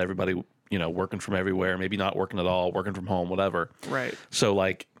 coronavirus got everybody working from everywhere, maybe not working at all, working from home, whatever. Right. So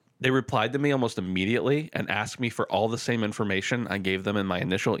like they replied to me almost immediately and asked me for all the same information I gave them in my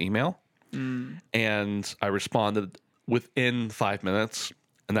initial email. And I responded within 5 minutes,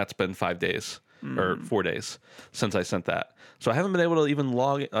 and that's been 5 days or 4 days since I sent that. So I haven't been able to even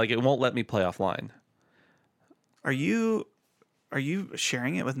log, like it won't let me play offline. Are you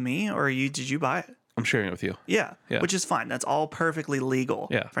sharing it with me, or did you buy it? I'm sharing it with you. Yeah, Yeah. which is fine. That's all perfectly legal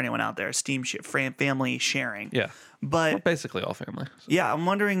Yeah. for anyone out there. Steam family sharing. Yeah. But We're basically all family. yeah, I'm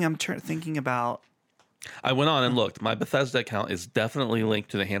wondering. I'm thinking about. I went on and looked. My Bethesda account is definitely linked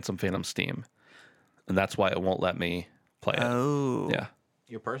to the Handsome Phantom Steam, and that's why it won't let me play it. Oh. Yeah.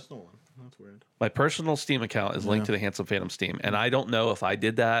 Your personal one. That's weird. My personal Steam account is linked to the Handsome Phantom Steam, and I don't know if I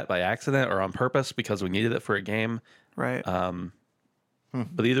did that by accident or on purpose because we needed it for a game. Right.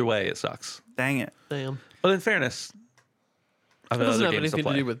 But either way, it sucks. Dang it. Damn. But in fairness, I've It had doesn't other have games to anything to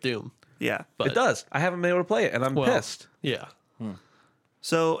play. do with Doom. Yeah. But It does. I haven't been able to play it, and I'm well, pissed. Yeah.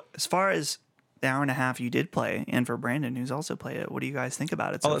 So as far as the hour and a half you did play, and for Brandon who's also played it, what do you guys think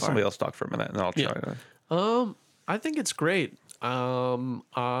about it so I'll let far? somebody else talk for a minute, and then I'll try Yeah. it. I think it's great.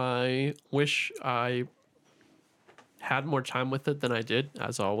 I wish I had more time with it than I did,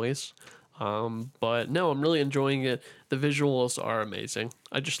 as always. But no, I'm really enjoying it. The visuals are amazing.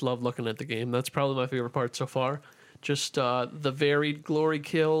 I just love looking at the game. That's probably my favorite part so far. Just the varied glory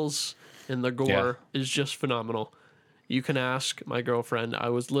kills and the gore is just phenomenal. You can ask my girlfriend. I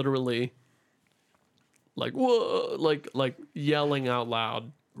was literally like, whoa, like yelling out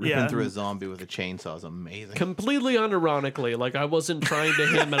loud. Ripping through a zombie with a chainsaw is amazing. Completely unironically. Like I wasn't trying to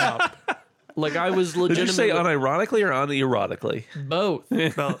ham it up. Like I was Did you say legitimately unironically or unerotically? both.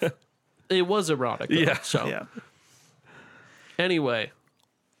 Both. It was erotic. Though, Yeah. So Yeah. anyway,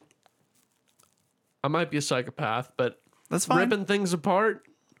 I might be a psychopath, but That's fine. ripping things apart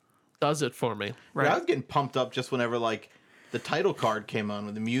does it for me. Right. Yeah, I was getting pumped up just whenever like the title card came on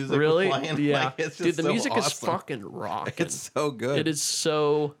with the music Really? playing. Yeah. Like, it's just Dude, the so music is awesome. fucking rocking. It's so good. It is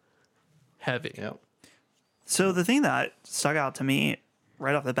so heavy. Yep. So the thing that stuck out to me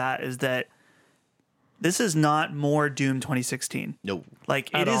right off the bat is that this is not more Doom 2016. No.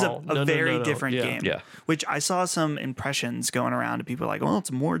 Like At it is all. a No, very no. different Yeah. game. Yeah. Which I saw some impressions going around and people were like, "Oh,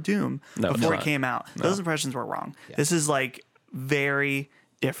 it's more Doom" No, it's before it not. came out. Those impressions were wrong. This is like very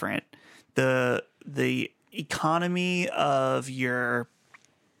different. The economy of your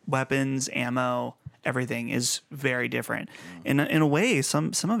weapons, ammo, everything is very different. In a way,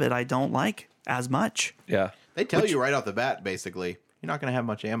 some of it I don't like as much. Yeah. They tell you right off the bat, basically, you're not going to have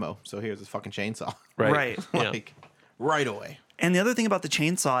much ammo, so here's this fucking chainsaw. Right. Yeah. Like, right away. And the other thing about the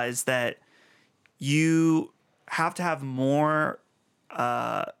chainsaw is that you have to have more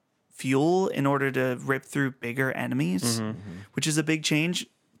fuel in order to rip through bigger enemies, which is a big change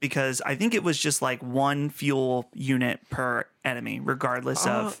because I think it was just like one fuel unit per enemy, regardless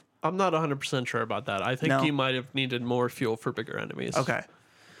of. I'm not 100% sure about that. I think No? you might have needed more fuel for bigger enemies. Okay.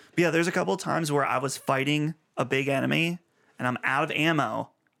 But yeah, there's a couple of times where I was fighting a big enemy and I'm out of ammo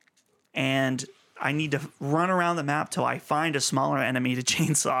and I need to run around the map till I find a smaller enemy to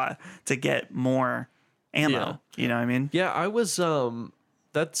chainsaw to get more ammo. Yeah. You know what I mean? Yeah, I was.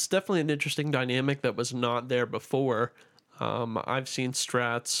 That's definitely an interesting dynamic that was not there before. I've seen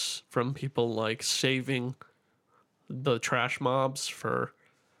strats from people like saving the trash mobs for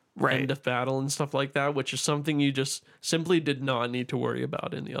Right. end of battle and stuff like that, which is something you just simply did not need to worry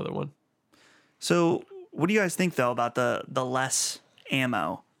about in the other one. So, what do you guys think though about the less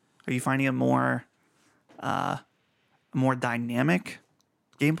ammo? Are you finding a more dynamic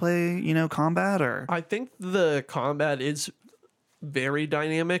gameplay, combat or I think the combat is very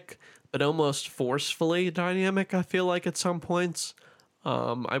dynamic, but almost forcefully dynamic, I feel like at some points.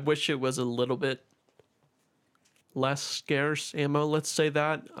 I wish it was a little bit less scarce ammo, let's say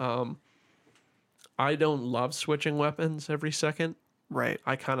that. I don't love switching weapons every second. right?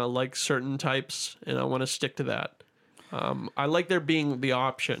 I kind of like certain types, and I want to stick to that. I like there being the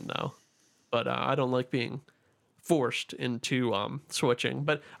option, though, but I don't like being forced into switching.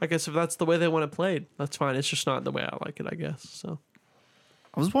 But I guess if that's the way they want it played, that's fine. It's just not the way I like it, I guess. So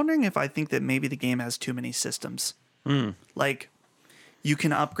I was wondering if I think that maybe the game has too many systems. Like, you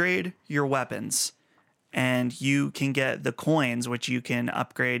can upgrade your weapons, and you can get the coins, which you can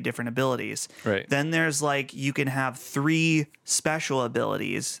upgrade different abilities. Right. Then there's like you can have 3 special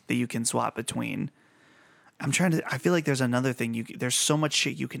abilities that you can swap between. I feel like there's another thing there's so much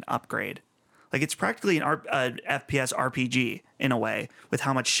shit you can upgrade. Like it's practically an FPS RPG in a way with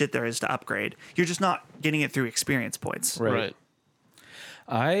how much shit there is to upgrade. You're just not getting it through experience points. Right.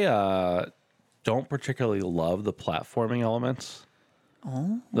 I don't particularly love the platforming elements.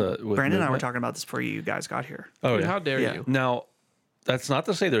 Brandon and I were movement. talking about this before you guys got here. Oh, Dude, yeah. how dare Yeah. you? Now, that's not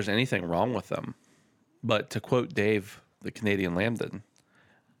to say there's anything wrong with them, but to quote Dave, the Canadian Lambden,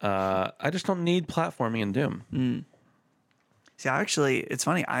 I just don't need platforming in Doom. See, actually, it's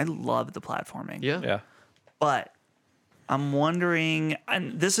funny. I love the platforming. Yeah. Yeah. But I'm wondering,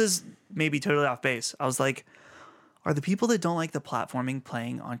 and this is maybe totally off base. I was like, are the people that don't like the platforming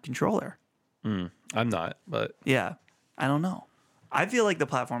playing on controller? I'm not, but Yeah, I don't know. I feel like the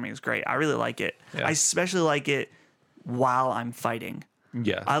platforming is great. I really like it. Yeah. I especially like it while I'm fighting.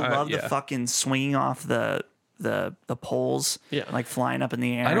 yeah. I love the yeah. fucking swinging off the poles, Yeah. like flying up in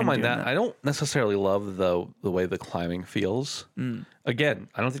the air. I don't and mind doing that. I don't necessarily love the way the climbing feels. Again,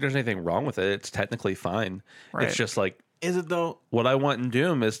 I don't think there's anything wrong with it. It's technically fine. Right. It's just like Is it though? what I want in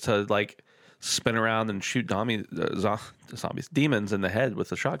Doom is to like spin around and shoot demons in the head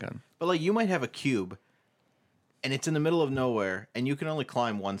with a shotgun. But like you might have a cube and it's in the middle of nowhere and you can only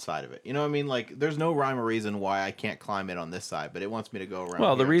climb one side of it. You know what I mean? Like there's no rhyme or reason why I can't climb it on this side, but it wants me to go around.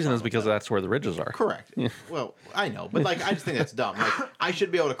 Well, the here and reason climb is because up that. that's where the ridges are. Correct. Well, I know, but like I just think that's dumb. Like I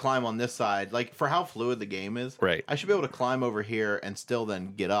should be able to climb on this side. Like for how fluid the game is, Right. I should be able to climb over here and still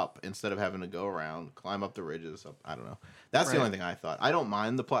then get up instead of having to go around, climb up the ridges. I don't know. That's the Right. only thing I thought. I don't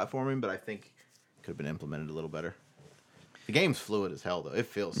mind the platforming, but I think it could have been implemented a little better. The game's fluid as hell, though. It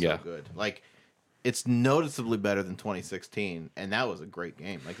feels so Yeah. good. Like it's noticeably better than 2016, and that was a great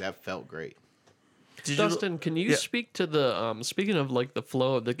game. Like that felt great. Dustin, can you Yeah. speak to the speaking of like the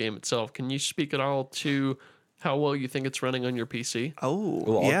flow of the game itself? Can you speak at all to how well you think it's running on your PC? Oh,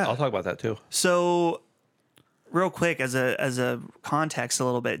 Well, yeah. I'll talk about that too. So, real quick, as a context, a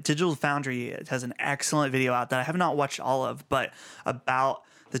little bit, Digital Foundry has an excellent video out that I have not watched all of, but about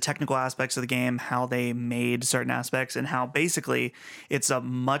the technical aspects of the game, how they made certain aspects, and how basically it's a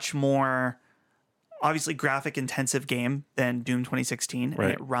much more obviously graphic intensive game than Doom 2016, Right.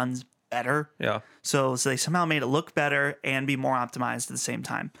 and it runs better. Yeah. So they somehow made it look better and be more optimized at the same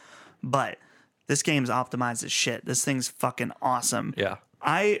time. But this game's optimized as shit. This thing's fucking awesome. Yeah.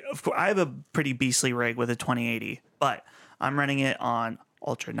 I have a pretty beastly rig with a 2080, but I'm running it on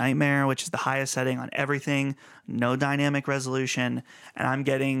Ultra Nightmare, which is the highest setting on everything, no dynamic resolution, and I'm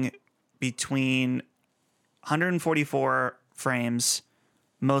getting between 144 frames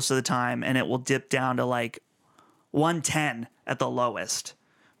most of the time, and it will dip down to like 110 at the lowest.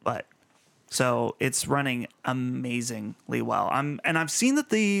 But so it's running amazingly well. I've seen that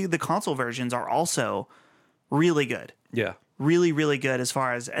the console versions are also really good. Yeah. Really, really good as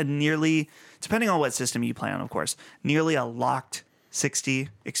far as nearly, depending on what system you play on, of course, nearly a locked 60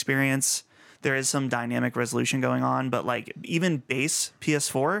 experience. There is some dynamic resolution going on, but like even base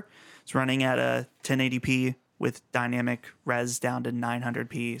PS4 is running at a 1080p with dynamic res down to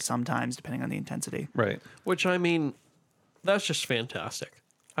 900p sometimes, depending on the intensity. Right. Which, I mean, that's just fantastic.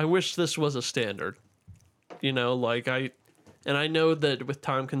 I wish this was a standard. You know, like I know that with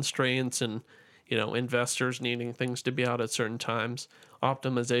time constraints and, you know, investors needing things to be out at certain times,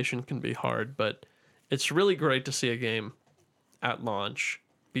 optimization can be hard, but it's really great to see a game at launch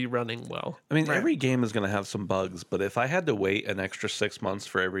be running well. I mean, every game is going to have some bugs, but if I had to wait an extra 6 months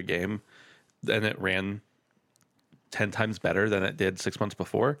for every game and it ran 10 times better than it did 6 months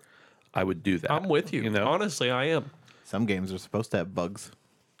before, I would do that. I'm with you. You know? Honestly, I am. Some games are supposed to have bugs.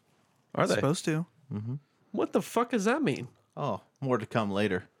 Are they? Supposed to. What the fuck does that mean? Oh, more to come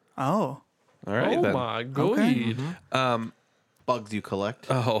later. Oh. All right, Oh then. my god. Okay. Bugs you collect.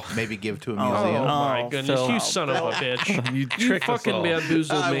 Oh. Maybe give to a Oh museum. my goodness, Phil. you son of a bitch. You You tricked us fucking all.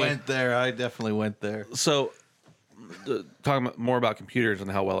 bamboozled I me. went there. I definitely went there. So, talking more about computers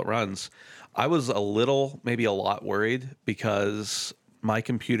and how well it runs, I was maybe a lot worried because my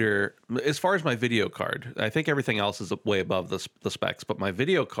computer, as far as my video card, I think everything else is way above the specs, but my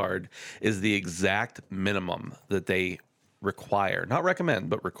video card is the exact minimum that they require, not recommend,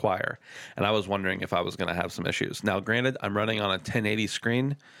 but require. And I was wondering if I was going to have some issues. Now, granted, I'm running on a 1080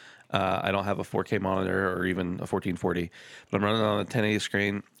 screen. I don't have a 4K monitor or even a 1440, but I'm running on a 1080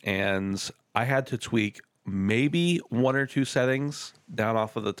 screen, and I had to tweak maybe one or two settings down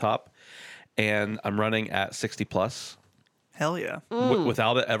off of the top, and I'm running at 60 plus Hell yeah.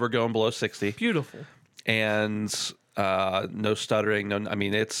 without it ever going below 60, Beautiful. and no stuttering. I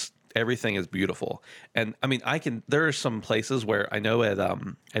mean, everything is beautiful. And I mean, there are some places where I know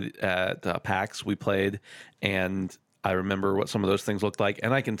at PAX we played, and I remember what some of those things looked like,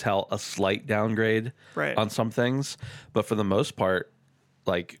 and I can tell a slight downgrade Right. on some things, but for the most part,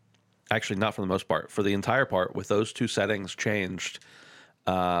 actually not for the most part, for the entire part, with those two settings changed,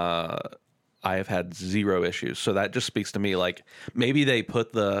 I have had zero issues. So that just speaks to me like maybe they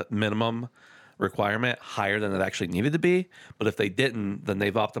put the minimum requirement higher than it actually needed to be, but if they didn't, then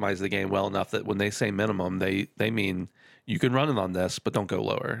they've optimized the game well enough that when they say minimum, they mean you can run it on this, but don't go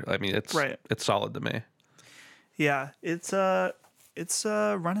lower. I mean, it's solid to me. Yeah, it's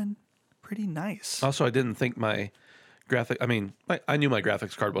running pretty nice. Also, I didn't think my I knew my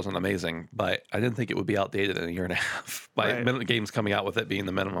graphics card wasn't amazing, but I didn't think it would be outdated in a year and a half by Right. games coming out with it being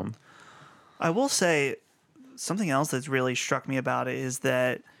the minimum. I will say something else that's really struck me about it is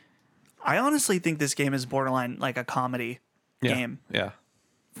that I honestly think this game is borderline like a comedy game. Yeah.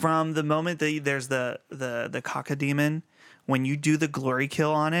 From the moment that there's the cacodemon, when you do the glory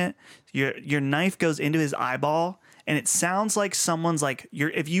kill on it, your knife goes into his eyeball, and it sounds like someone's like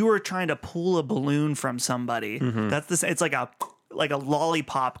if you were trying to pull a balloon from somebody. It's like a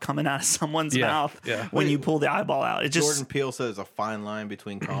lollipop coming out of someone's mouth when you pull the eyeball out. It just Jordan Peele says a fine line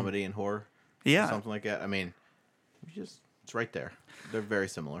between comedy and horror. Something like that. I mean, it's right there. They're very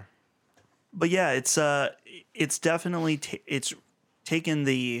similar. But yeah, it's definitely it's taken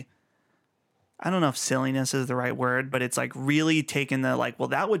the, I don't know if silliness is the right word, but it's like really taken the like, well,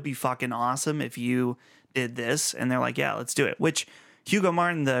 that would be fucking awesome if you did this, and they're like, yeah, let's do it. Which Hugo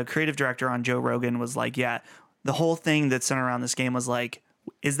Martin, the creative director on Joe Rogan, was like, yeah, the whole thing that's centered around this game was like,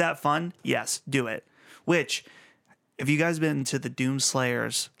 is that fun? Yes, do it. Which, if you guys been to the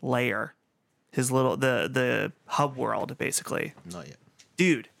Doomslayer's lair, his little the hub world basically, Not yet.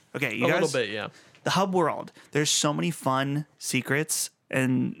 dude. Okay, you A guys, little bit, yeah. the hub world, there's so many fun secrets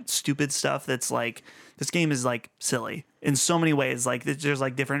and stupid stuff that's like, this game is like silly in so many ways. Like there's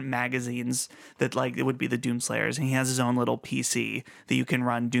like different magazines that like it would be the Doomslayers, and he has his own little PC that you can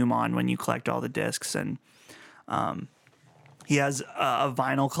run Doom on when you collect all the discs. And he has a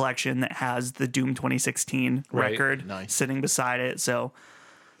vinyl collection that has the Doom 2016 Right. record Nice. sitting beside it. So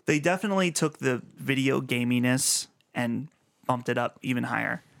they definitely took the video gaminess and bumped it up even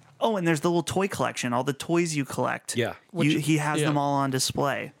higher. Oh, and there's the little toy collection, all the toys you collect. Yeah. He has them all on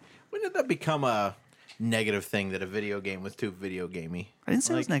display. When did that become a negative thing that a video game was too video gamey? I didn't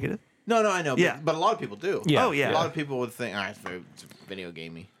say it was negative. No, I know. Yeah. But a lot of people do. Yeah. Oh, yeah. A lot of people would think, it's video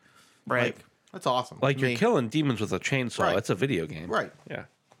gamey. Right. Like, That's awesome. Like To you're me- killing demons with a chainsaw. Right. It's a video game. Right. Yeah.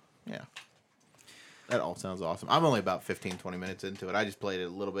 Yeah. That all sounds awesome. I'm only about 15, 20 minutes into it. I just played it a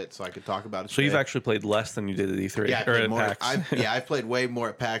little bit so I could talk about it. So you've today. actually played less than you did at E3 Yeah, I or played at more. PAX. I've played way more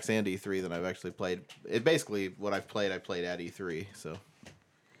at PAX and E3 than I've actually played. It basically what I've played, I played at E3. So I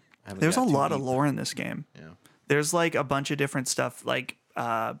haven't There's a got too lot of deep. lore in this game. Yeah. There's like a bunch of different stuff. Like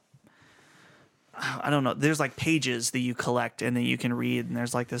I don't know. There's like pages that you collect and that you can read, and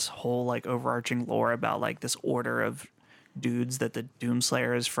there's like this whole like overarching lore about like this order of dudes that the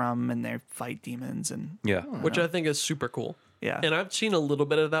Doomslayer is from, and they fight demons and Yeah. which I think is super cool. Yeah. And I've seen a little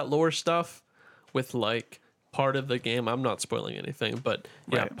bit of that lore stuff with like part of the game. I'm not spoiling anything, but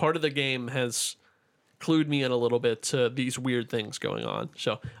yeah, Right. part of the game has clued me in a little bit to these weird things going on.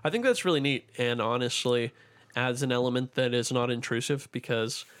 So I think that's really neat, and honestly adds an element that is not intrusive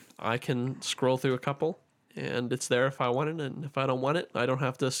because I can scroll through a couple and it's there if I want it, and if I don't want it, I don't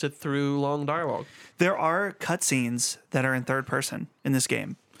have to sit through long dialogue. There are cutscenes that are in third person in this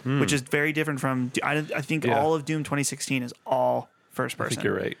game, which is very different from. I think Yeah. all of Doom 2016 is all first I person. think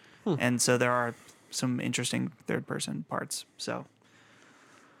you're right. And so there are some interesting third person parts. So,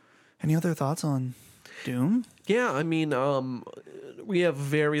 any other thoughts on Doom? Yeah, I mean, we have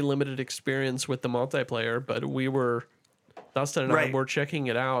very limited experience with the multiplayer, but Dustin and I Right. were checking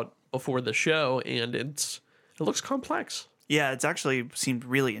it out before the show, and it looks complex, Yeah, it's actually seemed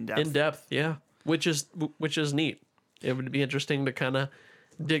really in depth. in depth, yeah, which is neat. It would be interesting to kind of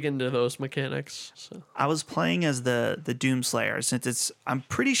dig into those mechanics. So. I was playing as the Doomslayer since I'm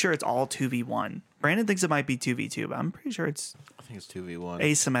pretty sure it's all 2v1. Brandon thinks it might be 2v2, but I'm pretty sure it's I think it's 2v1.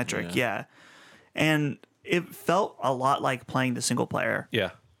 asymmetric. Yeah. And it felt a lot like playing the single player.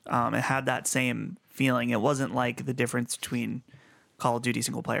 Yeah. It had that same feeling. It wasn't like the difference between Call of Duty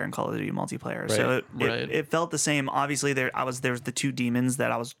single player and Call of Duty multiplayer. So Right. it felt the same. Obviously, there was the two demons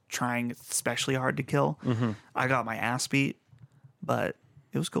that I was trying especially hard to kill. I got my ass beat, but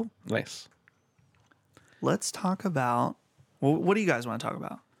it was cool. Nice. Let's talk about what do you guys want to talk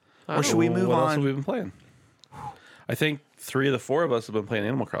about? Or should we move what else have on? we been playing? I think 3 of the 4 of us have been playing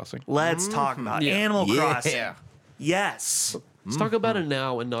Animal Crossing. Let's talk about Yeah. Animal Crossing. Yeah. Yes. Let's talk about it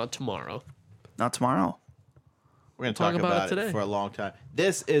now and not tomorrow. Not tomorrow. We're going to talk about it today. for a long time.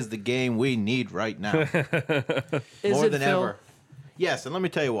 This is the game we need right now. Is More it, than Phil? ever. Yes, and let me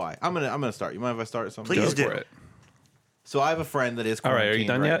tell you why. I'm gonna start. You mind if I start with something? Please Go do. for it. So I have a friend that is All right, are you quarantined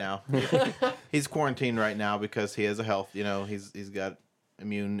done right yet? now. He's quarantined right now because he has a health. You know, he's got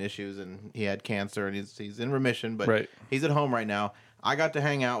immune issues and he had cancer and he's in remission, but Right. he's at home right now. I got to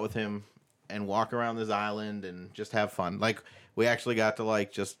hang out with him and walk around this island and just have fun. Like we actually got to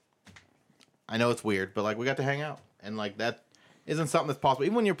like just. I know it's weird, but like we got to hang out and like that isn't something that's possible.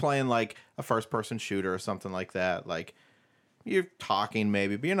 Even when you're playing like a first person shooter or something like that, like. You're talking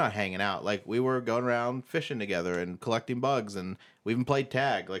maybe, but you're not hanging out. Like we were going around fishing together and collecting bugs, and we even played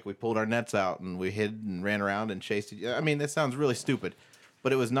tag. Like we pulled our nets out and we hid and ran around and chased. I mean, that sounds really stupid,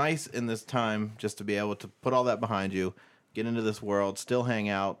 but it was nice in this time just to be able to put all that behind you, get into this world, still hang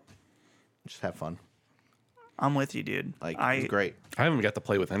out, just have fun. I'm with you, dude. Like it was great. I haven't got to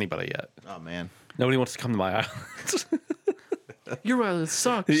play with anybody yet. Oh man, Nobody wants to come to my island. Your island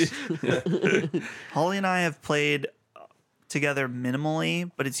sucks. Holly and I have played together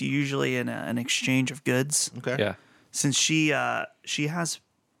minimally, but it's usually in an exchange of goods. okay. Yeah. Since she has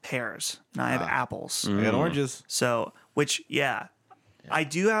pears and I have apples, I got oranges. so I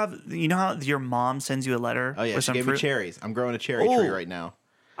do have. You know how your mom sends you a letter Oh yeah, with she some gave fruit? me cherries. I'm growing a cherry Oh. tree right now.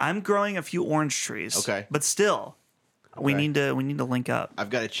 I'm growing a few orange trees. Okay. but still, we Okay. need to link up. I've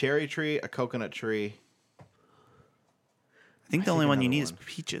got a cherry tree, a coconut tree, I think the only one you another need is one.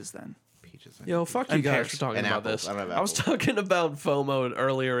 peaches. Then peaches. Yo, fuck you And guys pears. for talking And about apples. this. I don't have I was apples. talking about FOMO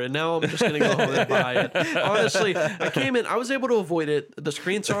earlier, and now I'm just gonna go home and buy it. Honestly, I came in. I was able to avoid it. The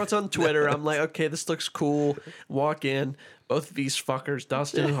screenshots on Twitter. I'm like, okay, this looks cool. Walk in. Both of these fuckers,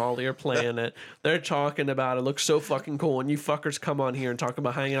 Dustin and Holly, are playing it. They're talking about it. Looks so fucking cool. And you fuckers come on here and talk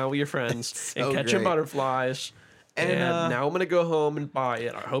about hanging out with your friends so and catching great. butterflies. And now I'm gonna go home and buy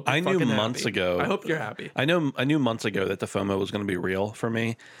it. I hope you're I knew fucking months happy. ago. I hope you're happy. I knew months ago that the FOMO was going to be real for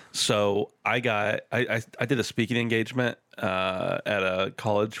me. So I did a speaking engagement at a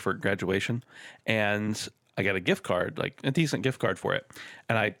college for graduation, and I got a gift card, like a decent gift card for it,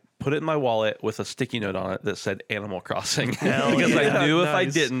 and I put it in my wallet with a sticky note on it that said Animal Crossing because yeah. I knew if I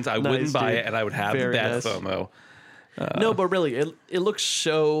Nice. didn't, I Nice, wouldn't buy dude. it, and I would have Very bad nice. FOMO. No, but really, it looks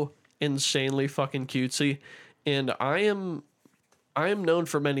so insanely fucking cutesy, and I am known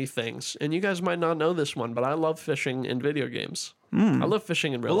for many things, and you guys might not know this one, but I love fishing in video games. I love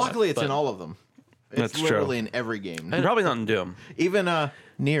fishing in real Well, life. luckily it's but- in all of them. It's That's true. literally in every game. Probably not in Doom. Even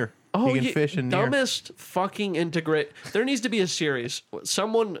Nier. Oh, you can fish in near. dumbest fucking integrate. There needs to be a series.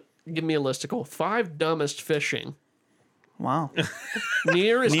 Someone give me a listicle. 5 dumbest fishing. Wow.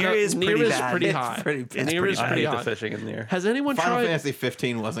 Near is Near is pretty bad. pretty It's high. pretty bad. Near is I pretty hate the high. fishing in there. Has anyone Final tried? Fantasy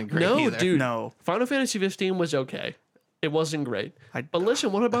 15 wasn't great No, either. dude. No. Final Fantasy 15 was okay. It wasn't great. I- But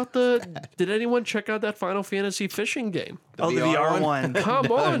listen, what about the? Did anyone check out that Final Fantasy fishing game? The VR one. Come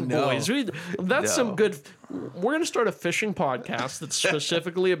on, No. boys. That's some good. We're gonna start a fishing podcast that's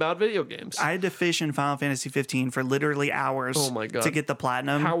specifically about video games. I had to fish in Final Fantasy 15 for literally hours Oh my God. to get the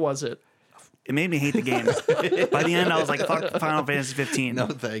platinum. How was it? It made me hate the game. By the end, I was like, fuck Final Fantasy 15. No,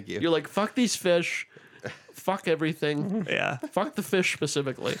 thank you. You're like, fuck these fish, fuck everything, Yeah. fuck the fish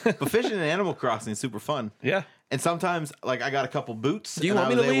specifically. But fishing in Animal Crossing is super fun. Yeah. And sometimes, like, I got a couple boots. Do you and want I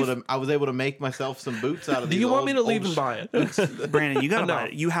me was to able leave? I was able to make myself some boots out of Do these you want me to old- leave old and buy it? Brandon, you gotta No. buy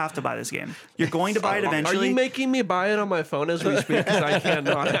it. You have to buy this game. You're going to buy it Are eventually. you making me buy it on my phone as we speak? Because I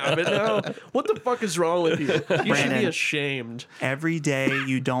cannot have it now. What the fuck is wrong with you? You should be Brandon. ashamed. Every day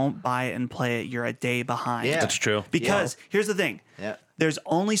you don't buy it and play it, you're a day behind. Yeah. That's true. Because here's the thing. Yeah. There's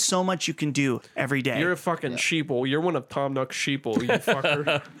only so much you can do every day. You're a fucking sheeple. You're one of Tom Nook's sheeple, you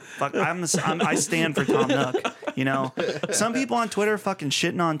fucker. Fuck, I stand for Tom Nook. You know, some people on Twitter fucking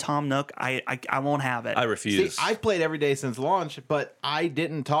shitting on Tom Nook. I won't have it. I See, refuse. I've played every day since launch, but I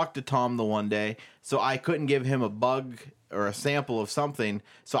didn't talk to Tom the one day, so I couldn't give him a bug or a sample of something.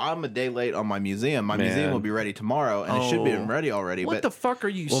 So I'm a day late on my museum. My museum Man. will be ready tomorrow, and it should be Oh. ready already. What but the fuck are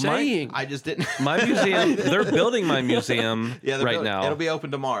you my- saying? I just didn't. My museum, they're building my museum they're right building- now. It'll be open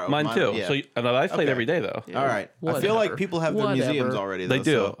tomorrow. Mine too. Yeah. So and I've played Okay. every day though. All right. I feel Whatever. like people have their museums Whatever. already. Though, They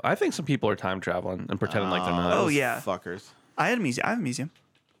do. so- I think some people are time traveling and pretending like they're not. Oh, those yeah. fuckers. I have a museum.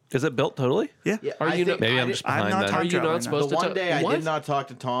 Is it built totally? Yeah. Yeah, Are I you think- not- Maybe I I'm did- just I'm behind not then. time Are you traveling not now. supposed The to one day I what? did not talk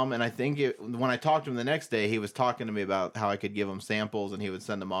to Tom, and I think when I talked to him the next day, he was talking to me about how I could give him samples and he would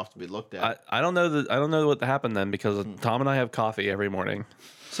send them off to be looked at. I don't know I don't know what happened then because Tom and I have coffee every morning.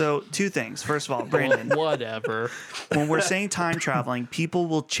 So two things. First of all, Brandon, Whatever. when we're saying time traveling, people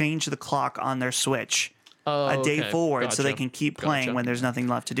will change the clock on their Switch Oh, a day okay. forward so they Gotcha. can keep playing Gotcha. when there's nothing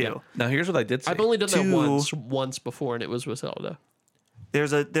left to do. Now here's what I did see. I've only done that Two- once before, and it was with Zelda.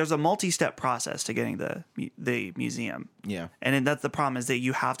 There's a multi-step process to getting the museum. Yeah. And then that's the problem is that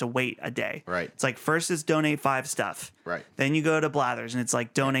you have to wait a day. Right. It's like first it's donate 5 stuff. Right. Then you go to Blathers and it's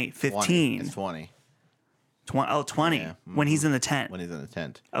like donate 20. 15. It's 20 20 Yeah. when he's in the tent. when he's in the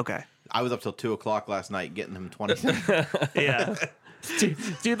tent. Okay. I was up till 2:00 last night getting him 20. Yeah.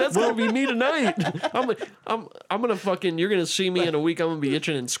 Dude, that's gonna be me tonight. I'm gonna fucking. You're gonna see me in a week. I'm gonna be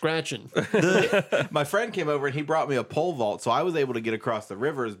itching and scratching. My friend came over and he brought me a pole vault, so I was able to get across the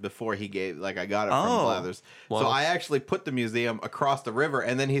rivers before he gave. Like I got it from Oh. Blathers. Wow. So I actually put the museum across the river,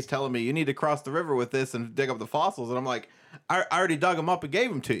 and then he's telling me you need to cross the river with this and dig up the fossils, and I'm like, I already dug them up and gave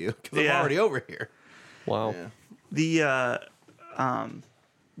them to you because I'm Yeah. already over here. Wow. Yeah.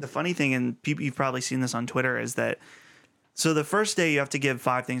 The funny thing, and people you've probably seen this on Twitter, is that so the first day you have to give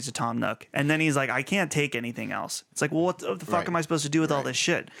 5 things to Tom Nook, and then he's like, I can't take anything else. It's like, well, what the fuck Right. am I supposed to do with all this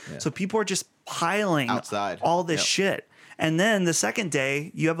shit? So people are just piling Outside. all this Yep. shit. And then the second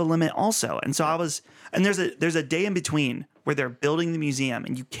day you have a limit also. And so there's a day in between where they're building the museum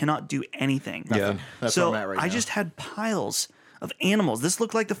and you cannot do anything. Yeah. That's So where I'm at right I now. just had piles of animals. This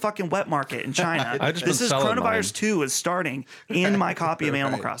looked like the fucking wet market in China. I just This been is selling Coronavirus mine. 2 is starting in my copy of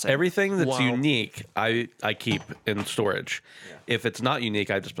Animal Crossing. Everything that's Wow. unique, I keep in storage. If it's not unique,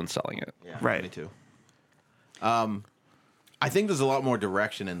 I've just been selling it. Yeah, Right. Me too. I think there's a lot more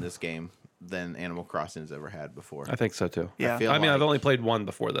direction in this game than Animal Crossing has ever had before. I think so too. Yeah. feel I mean, like- I've only played one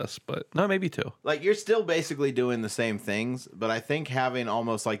before this, but no, maybe 2. Like you're still basically doing the same things, but I think having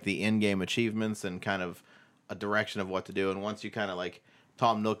almost like the in-game achievements and kind of a direction of what to do, and once you kind of like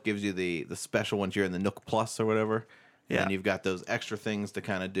Tom Nook gives you the special ones, you're in the Nook Plus or whatever. Yeah. And you've got those extra things to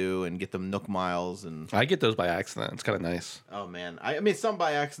kind of do and get them Nook miles and I get those by accident. It's kind of nice. oh man, I mean some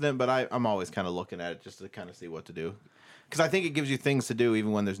by accident, but I'm always kind of looking at it just to kind of see what to do. Because I think it gives you things to do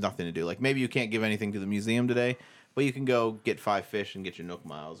even when there's nothing to do. Like maybe you can't give anything to the museum today, but you can go get 5 fish and get your Nook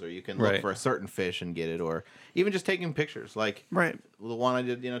miles, or you can look Right. for a certain fish and get it, or even just taking pictures. Like Right. the one I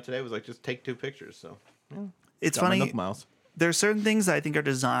did, today was like just take 2 pictures. So It's got my funny. Nook miles. There are certain things that I think are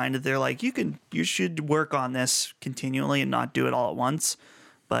designed that they're like, you should work on this continually and not do it all at once.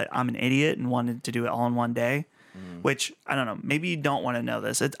 But I'm an idiot and wanted to do it all in one day, which I don't know. Maybe you don't want to know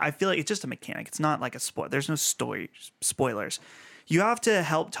this. I feel like it's just a mechanic. It's not like a spoil. There's no spoilers. You have to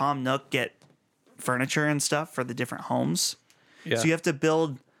help Tom Nook get furniture and stuff for the different homes. Yeah. So you have to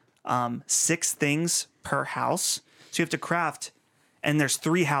build 6 things per house. So you have to craft, and there's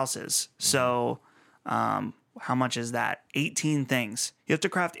 3 houses. So how much is that? 18 things. You have to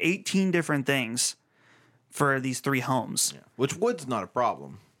craft 18 different things for these 3 homes. Yeah. Which wood's not a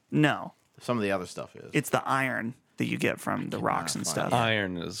problem. No, Some of the other stuff is. it's the iron that you get from the rocks and stuff.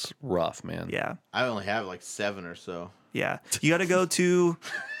 Iron is rough, man. Yeah. I only have like 7 or so. Yeah. You got to go to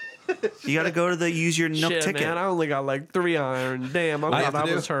the use your Nook Shit, ticket. man, I only got like 3 iron. Damn, I have thought to I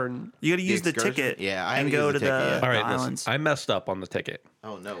do? was hurting. You got to use the excursion? ticket. Yeah, I and haven't go used to the ticket yet. the All right, islands. listen, I messed up on the ticket.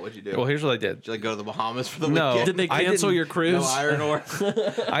 Oh no, what'd you do? Well, here's what I did. Did you like go to the Bahamas for the No. weekend? Did they I cancel didn't- your cruise? No iron ore.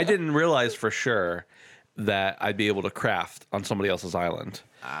 I didn't realize for sure that I'd be able to craft on somebody else's island.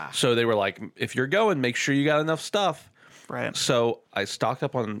 So they were like, if you're going, make sure you got enough stuff. Right. So I stocked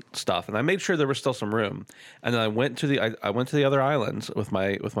up on stuff, and I made sure there was still some room. And then I went to the other islands with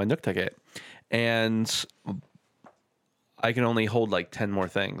my Nook ticket, and I can only hold like 10 more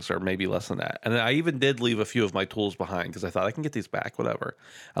things, or maybe less than that. And I even did leave a few of my tools behind because I thought I can get these back, whatever.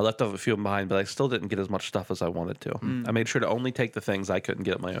 I left off a few of them behind, but I still didn't get as much stuff as I wanted to. I made sure to only take the things I couldn't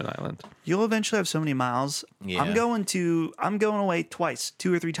get at my own island. You'll eventually have so many miles. Yeah. I'm going away twice,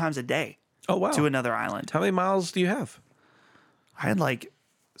 2 or 3 times a day Oh wow! to another island. How many miles do you have? I had like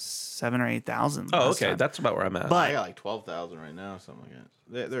 7,000 or 8,000. Oh, last okay, time. that's about where I'm at. I But got like 12,000 right now, something like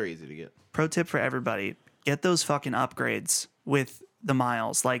that. They're easy to get. pro tip for everybody: get those fucking upgrades with the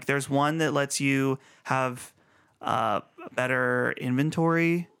miles. Like, there's one that lets you have better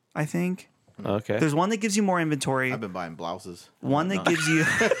inventory. I think okay, there's one that gives you more inventory. I've been buying blouses. One that gives you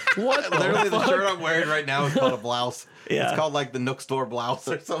What? Literally, the shirt I'm wearing right now is called a blouse. Yeah. It's called like the Nook Store blouse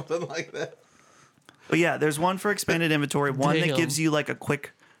or something like that. But yeah, there's one for expanded inventory. One that Damn. gives you like a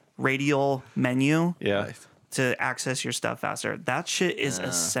quick radial menu yeah. to access your stuff faster. That shit is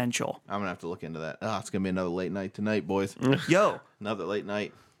essential. I'm gonna have to look into that. Oh, it's gonna be another late night tonight, boys. Yo, Another late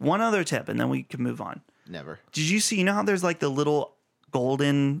night. one other tip, and then we can move on. Never. Did you see? You know how there's like the little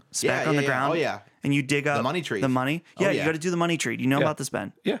golden speck Yeah, on the yeah, yeah. ground? Oh, yeah. And you dig up money trees. The money. Oh, Yeah, you yeah. got to do the money tree. Do you know Yeah. about this,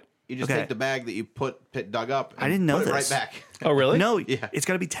 Ben? Yeah. You just Okay. take the bag that you dug up. And I didn't know put it this. right back. Oh, really? No, Yeah. it's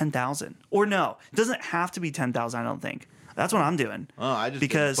got to be 10,000. Or no, it doesn't have to be 10,000. I don't think. That's what I'm doing. Oh, I just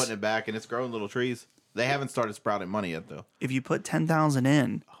Because- been putting it back, and it's growing little trees. They haven't started sprouting money yet, though. If you put 10,000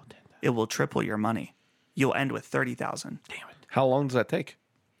 in, it will triple your money. You'll end with 30,000. Damn it. How long does that take?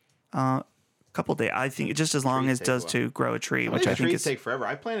 Couple days. I think just as long Trees as it take a does while. to grow a tree, which I think trees is take forever.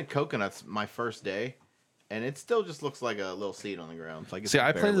 I planted coconuts my first day, and it still just looks like a little seed on the ground. It's like it's See,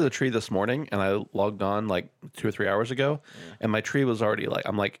 I planted barely- the tree this morning, and I logged on like 2 or 3 hours ago, and my tree was already like,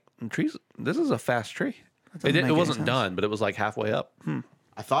 I'm like, trees. This is a fast tree. doesn't It make any wasn't sense. done, but it was like halfway up.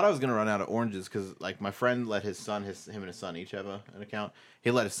 I thought I was gonna run out of oranges because like my friend let his son, him and his son each have an account.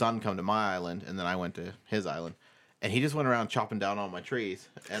 He let his son come to my island, and then I went to his island, and he just went around chopping down all my trees.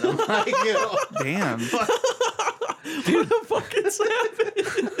 And I'm like, you know, damn.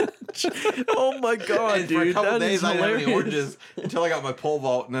 Oh my god, and for a dude, couple that days is I didn't have any hilarious. oranges until I got my pole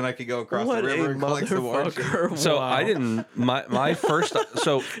vault, and then I could go across What the river a and collect some oranges. motherfucker! So Wow. I didn't. My first.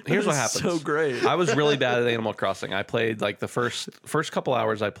 So here's what That's happens. so great. I was really bad at Animal Crossing. I played like the first couple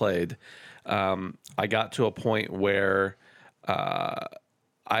hours I played. I got to a point where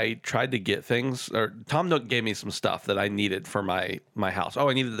I tried to get things. Or Tom Nook gave me some stuff that I needed for my house. Oh,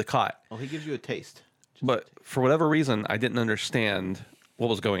 I needed the cot. Well, he gives you a taste. But for whatever reason, I didn't understand what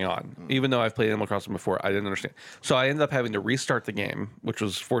was going on. Even though I've played Animal Crossing before, I didn't understand. So I ended up having to restart the game, which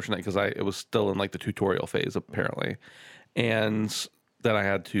was fortunate because it was still in like the tutorial phase apparently, and then I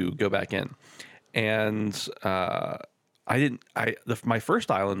had to go back in, and my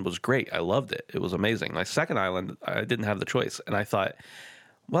first island was great. I loved it. It was amazing. My second island, I didn't have the choice, and I thought,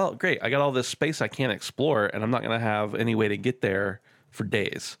 well, great. I got all this space I can't explore, and I'm not going to have any way to get there for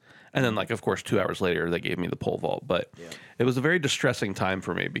days. And then, like, of course, 2 hours later, they gave me the pole vault. But it was a very distressing time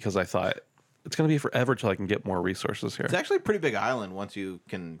for me because I thought it's going to be forever till I can get more resources here. It's actually a pretty big island once you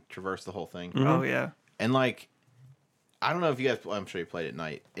can traverse the whole thing. Oh, yeah. And like, I don't know if you guys, I'm sure you played at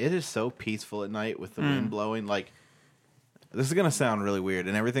night. It is so peaceful at night with the wind blowing. Like, this is going to sound really weird,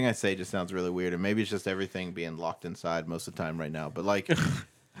 and everything I say just sounds really weird. And maybe it's just everything being locked inside most of the time right now. But like,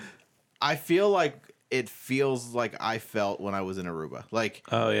 I feel like it feels like I felt when I was in Aruba. Like,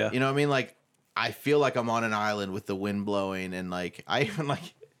 Oh, yeah. you know what I mean? Like, I feel like I'm on an island with the wind blowing, and like, I even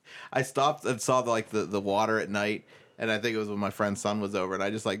like, I stopped and saw the water at night, and I think it was when my friend's son was over, and I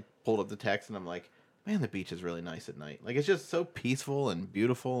just like pulled up the text, and I'm like, man, the beach is really nice at night. Like, it's just so peaceful and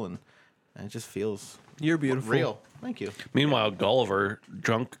beautiful, and it just feels You're beautiful. real. Thank you. Meanwhile,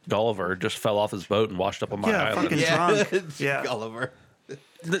 drunk Gulliver, just fell off his boat and washed up on my Yeah, island. fucking drunk. Yeah. Gulliver.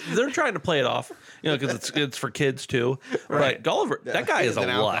 They're trying to play it off, because it's for kids too. Right. But Gulliver, that guy is He's a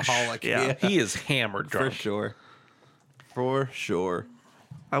an lush. alcoholic, Yeah. He is hammered drunk. For sure. For sure.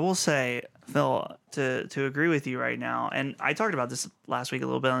 I will say, Phil, to agree with you right now. And I talked about this last week a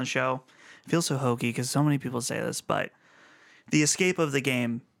little bit on the show. It feels so hokey because so many people say this, but the escape of the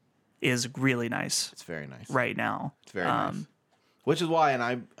game is really nice It's very nice. right now. It's very nice. Which is why,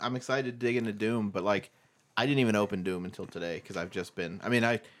 and I'm excited to dig into Doom, but like, I didn't even open Doom until today because I've just been. I mean,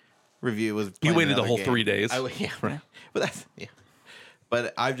 I You waited the another whole game. 3 days. Yeah, right. But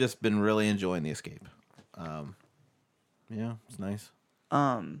But I've just been really enjoying the escape. Yeah, it's nice.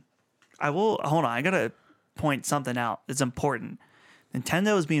 I will hold on. I gotta point something out. It's important.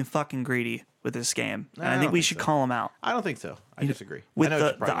 Nintendo is being fucking greedy with this game, and I I think don't we think should so. call them out I don't think so. I disagree. with I know what the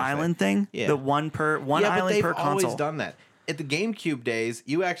you're probably gonna say. island thing. Yeah. The one Yeah, but island they've per always console. done that. At the GameCube days,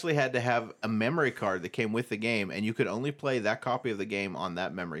 you actually had to have a memory card that came with the game, and you could only play that copy of the game on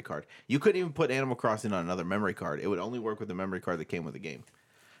that memory card. You couldn't even put Animal Crossing on another memory card. It would only work with the memory card that came with the game.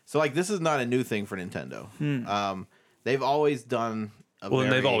 So, like, this is not a new thing for Nintendo. They've always done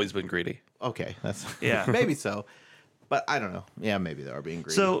and they've always been greedy. Okay, that's Yeah. maybe so. But I don't know. Yeah, maybe they are being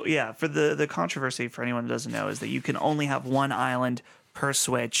greedy. So yeah, for the controversy for anyone who doesn't know is that you can only have one island per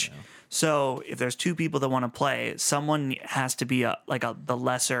Switch. Yeah. So if there's two people that want to play, someone has to be the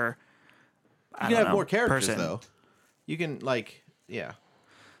lesser. you can have more characters person. though. You can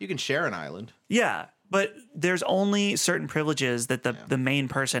you can share an island. Yeah, but there's only certain privileges that the main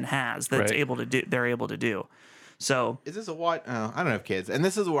person has that's Right. able to do. They're able to do. So Is this a what? I don't have kids, and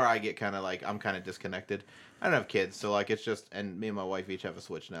this is where I get kind of like I'm kind of disconnected. I don't have kids, so like it's just, and me and my wife each have a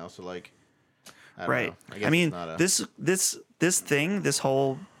Switch now, so like, I don't right. know. guess I mean, it's not a, this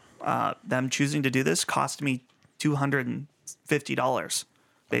whole them choosing to do this cost me $250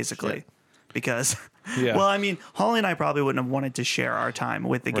 basically, shit. because Yeah. well, I mean, Holly and I probably wouldn't have wanted to share our time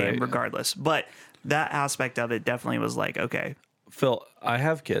with the game Right. regardless, but that aspect of it definitely was like, okay, Phil, I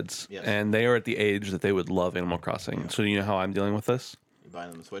have kids, Yes. and they are at the age that they would love Animal Crossing. So you know how I'm dealing with this? you buying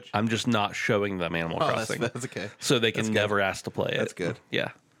them the Switch. I'm just not showing them Animal Oh, Crossing, that's okay. so they can That's good. never ask to play it. That's good. Yeah.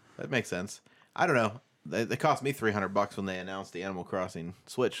 That makes sense. I don't know. They cost me $300 when they announced the Animal Crossing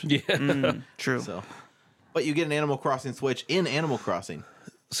Switch. Yeah. true. So, but you get an Animal Crossing Switch in Animal Crossing.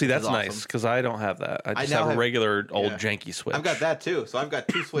 See, that's is awesome. nice because I don't have that. I just now have a have- regular old yeah. janky Switch. I've got that too. So I've got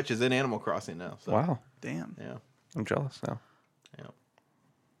two Switches in Animal Crossing now. So, Wow. Damn. Yeah. I'm jealous now. Yeah.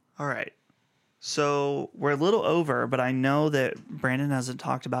 All right. So we're a little over, but I know that Brandon hasn't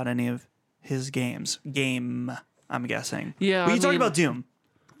talked about any of his games. I'm guessing. Yeah, We I can talk mean- about Doom.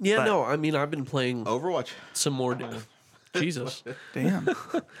 Yeah, But- no, I mean, I've been playing Overwatch. some more Doom. Jesus. Damn.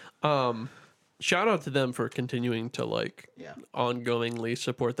 Shout out to them for continuing to like Yeah. ongoingly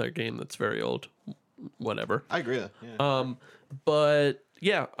support that game that's very old. Whatever. I agree with that. Yeah. But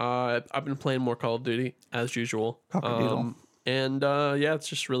yeah, I've been playing more Call of Duty as usual. And yeah, it's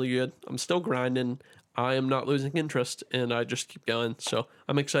just really good. I'm still grinding. I am not losing interest, and I just keep going. So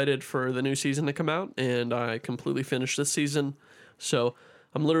I'm excited for the new season to come out, and I completely finished this season. So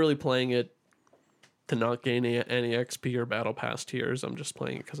I'm literally playing it to not gain any XP or battle pass tiers. I'm just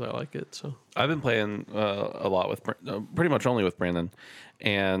playing it because I like it. So I've been playing a lot with, pretty much only with Brandon,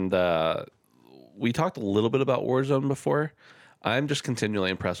 and we talked a little bit about Warzone before. I'm just continually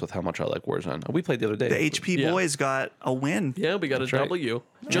impressed with how much I like Warzone. We played the other day. The HP Yeah. boys got a win. yeah, we got a That's right. W.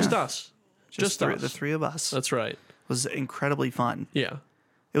 Just us. Just us. The three of us. That's right. It was incredibly fun. Yeah.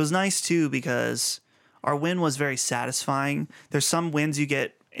 It was nice too because our win was very satisfying. There's some wins you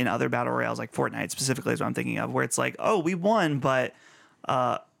get in other battle royales, like Fortnite specifically, is what I'm thinking of, where it's like, oh, we won, but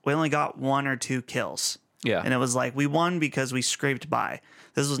we only got 1 or 2 kills. Yeah. And it was like, we won because we scraped by.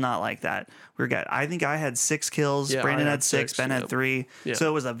 This was not like that. I think I had 6 kills. Yeah, Brandon I had had 6. 6, Ben had yep. 3. Yeah. So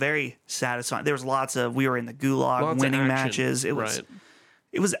it was a very satisfying. There was we were in the gulag Lots of winning action. matches. It was, Right.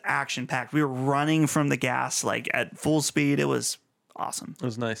 it was action packed. We were running from the gas like at full speed. It was awesome. It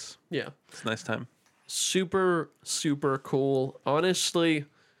was nice. Yeah. It's a nice time. Super, super cool. Honestly,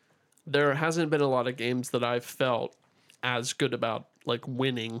 there hasn't been a lot of games that I've felt as good about like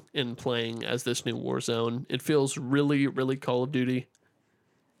winning and playing as this new Warzone. It feels really, really Call of Duty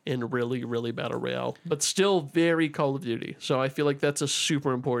and really, really Battle Royale, but still very Call of Duty. So I feel like that's a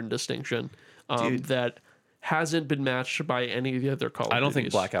super important distinction that hasn't been matched by any of the other Call of I don't think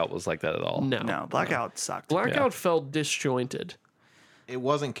Duties. Blackout was like that at all. No. No, Blackout sucked. Blackout felt disjointed. It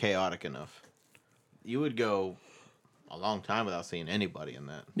wasn't chaotic enough. You would go a long time without seeing anybody in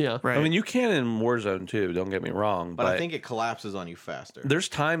that. Yeah. Right. I mean, you can in Warzone too. Don't get me wrong, But I think it collapses on you faster. there's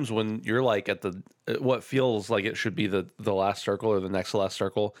times when you're like at the what feels like it should be the last circle or the next to last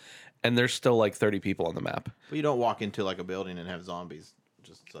circle, and there's still like 30 people on the map. But you don't walk into like a building and have zombies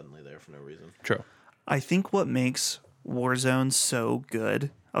just suddenly there for no reason. True. I think what makes Warzone so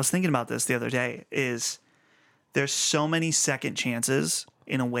good, I was thinking about this the other day, is there's so many second chances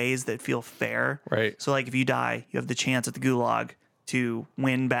in a ways that feel fair. Right. So like if you die, you have the chance at the gulag to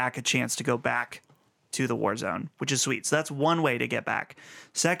win back a chance to go back to the war zone, which is sweet. So that's one way to get back.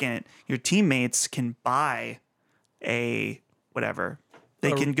 Second, your teammates can buy a whatever.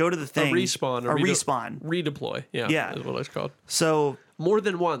 They can go to the thing. A respawn. A respawn. Redeploy. Yeah. Yeah. Is what it's called. So More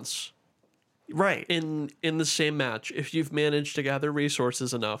than once. right. In the same match, if you've managed to gather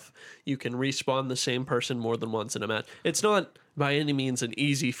resources enough, you can respawn the same person more than once in a match. It's not by any means an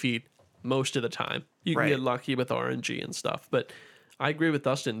easy feat most of the time. You can Right. get lucky with RNG and stuff, but I agree with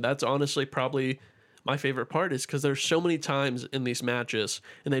Dustin. That's honestly probably my favorite part is because there's so many times in these matches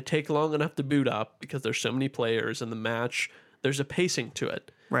and they take long enough to boot up because there's so many players in the match. There's a pacing to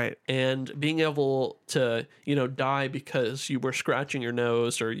it. Right. And being able to, die because you were scratching your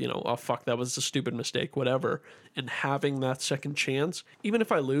nose or, oh, fuck, that was a stupid mistake, whatever. And having that second chance, even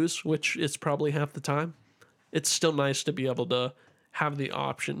if I lose, which is probably half the time, it's still nice to be able to have the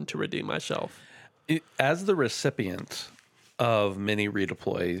option to redeem myself. As the recipient of many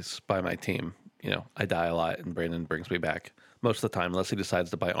redeploys by my team, I die a lot and Brandon brings me back most of the time, unless he decides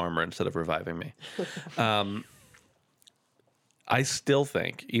to buy armor instead of reviving me. I still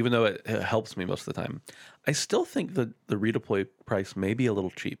think, even though it helps me most of the time, I still think the redeploy price may be a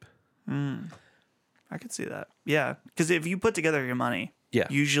little cheap. I could see that. Yeah. Because if you put together your money, Yeah.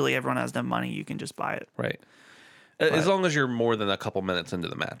 usually everyone has enough money, you can just buy it. Right. As long as you're more than a couple minutes into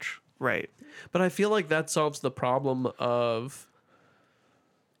the match. Right. But I feel like that solves the problem of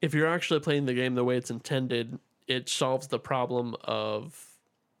if you're actually playing the game the way it's intended, it solves the problem of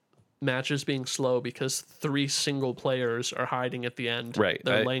matches being slow because 3 single players are hiding at the end. Right.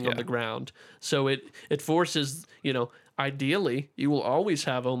 They're laying on the ground. So it forces, ideally, you will always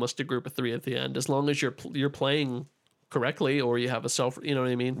have almost a group of 3 at the end as long as you're playing correctly or you have a self, you know what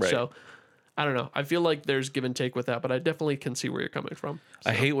I mean? Right. So I don't know. I feel like there's give and take with that, but I definitely can see where you're coming from.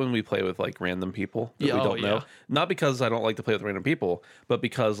 I hate when we play with like random people that Yeah, we oh, don't know. yeah. Not because I don't like to play with random people, but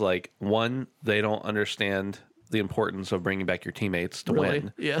because like one, they don't understand the importance of bringing back your teammates to Really?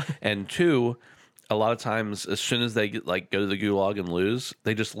 win. Yeah. And 2, a lot of times as soon as they go to the gulag and lose,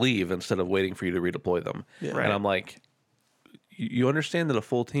 they just leave instead of waiting for you to redeploy them. Yeah. Right. And I'm like, you understand that a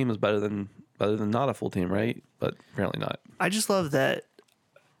full team is better than not a full team, right? But apparently not. I just love that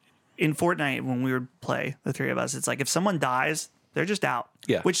in Fortnite, when we would play, the 3 of us, it's like if someone dies, they're just out.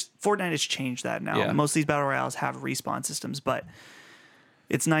 Yeah. Which Fortnite has changed that now. Yeah. Most of these battle royales have respawn systems, but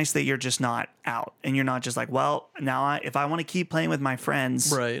it's nice that you're just not out and you're not just like, well, now if I want to keep playing with my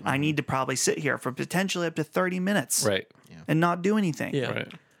friends, Right. I need to probably sit here for potentially up to 30 minutes Right. and not do anything. Yeah.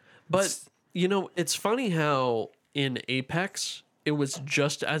 Right. But it's funny how in Apex it was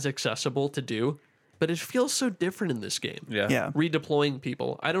just as accessible to do, but it feels so different in this game. Yeah. Yeah. Redeploying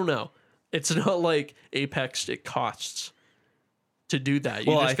people. I don't know. It's not like Apex it costs to do that.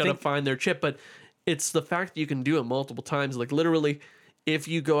 You Well, just I gotta think- find their chip. But it's the fact that you can do it multiple times. Like literally, if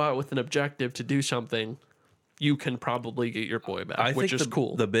you go out with an objective to do something, you can probably get your boy back, I which think is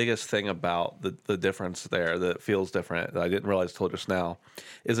cool. The biggest thing about the difference there that feels different that I didn't realize till just now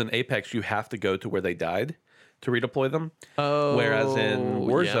is in Apex you have to go to where they died to redeploy them. Whereas in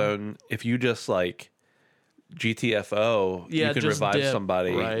Warzone, if you just like GTFO, Yeah, you can just revive dip,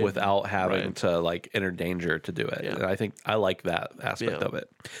 somebody right. without having Right. to like enter danger to do it. Yeah. And I think I like that aspect Yeah. of it.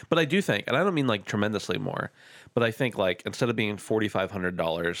 But I do think, and I don't mean like tremendously more, but I think like instead of being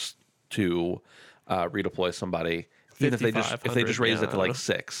 $4,500 to redeploy somebody, even if they just raised it to like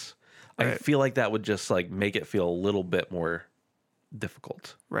 6, I Right. feel like that would just like make it feel a little bit more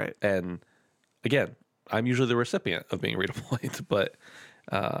difficult. Right. And again, I'm usually the recipient of being redeployed, but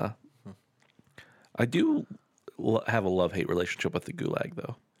I do have a love-hate relationship with the Gulag,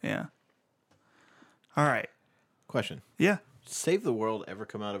 though. Yeah. All right. Question: Yeah. Save the World ever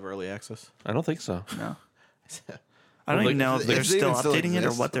come out of early access? I don't think so. No. I don't even know if they're Does it still even updating it or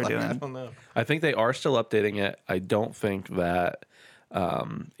exist? what they're Like, I doing. don't know. I think they are still updating it. I don't think that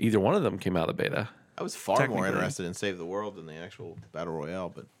either one of them came out of the beta. I was far more Technically. interested in Save the World than the actual Battle Royale,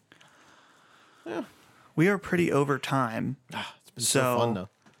 but We are pretty over time. it's been so fun though.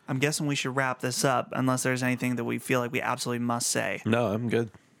 I'm guessing we should wrap this up unless there's anything that we feel like we absolutely must say. No, I'm good.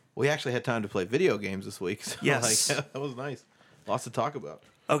 We actually had time to play video games this week. So Yes. that was nice. Lots to talk about.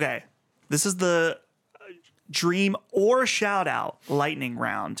 Okay. This is the dream or shout out lightning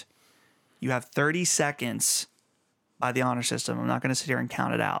round. You have 30 seconds by the honor system. I'm not going to sit here and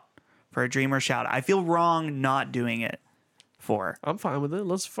count it out for a dream or shout. I feel wrong not doing it for. I'm fine with it.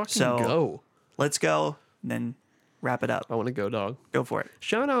 Let's fucking So- go. Let's go, then wrap it up. I want to go, dog. Go for it.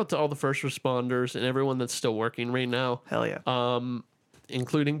 Shout out to all the first responders and everyone that's still working right now, Hell yeah.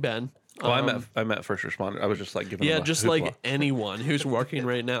 including Ben. Well, I met first responder. I was just like giving Yeah, them a just hoopla. like anyone who's working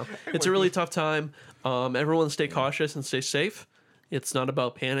right now. It's a really tough time. Everyone stay cautious and stay safe. It's not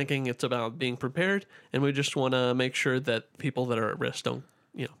about panicking. It's about being prepared. And we just want to make sure that people that are at risk don't,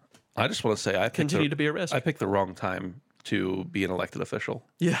 I just want to say continue to be at risk. I picked the wrong time to be an elected official.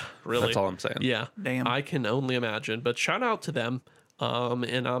 Yeah, really. That's all I'm saying. Yeah. Damn. I can only imagine. But shout out to them.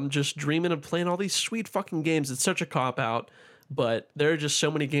 And I'm just dreaming of playing all these sweet fucking games. It's such a cop out, but there are just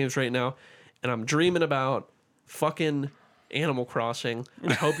so many games right now. And I'm dreaming about fucking Animal Crossing.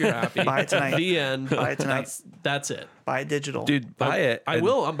 I hope you're happy. Buy it tonight. The end. Buy it tonight. That's it. Buy it digital. Dude, buy it. I and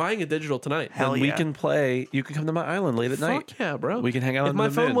will. I'm buying a digital tonight. Hell we yeah. can play. You can come to my island late at night. Fuck yeah, bro. We can hang out If on my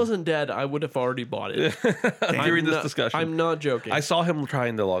the phone moon. wasn't dead, I would have already bought it. During this not- discussion. I'm not joking. I saw him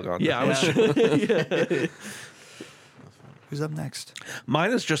trying to log on. yeah, I was. Who's up next?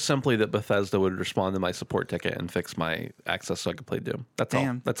 Mine is just simply that Bethesda would respond to my support ticket and fix my access so I could play Doom. That's all.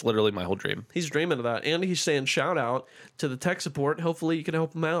 Damn. That's literally my whole dream. He's dreaming of that, and he's saying shout out to the tech support. Hopefully, you can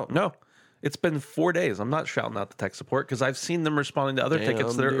help him out. No. It's been 4 days. I'm not shouting out the tech support because I've seen them responding to other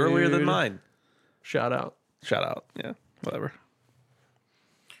tickets Damn, that are earlier than dude. mine. Shout out. Shout out. Yeah. Whatever.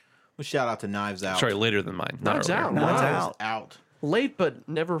 Well, shout out to Knives Out. Sorry, later than mine. Not Knives earlier. Out. Knives Wow. Out. Out. Late but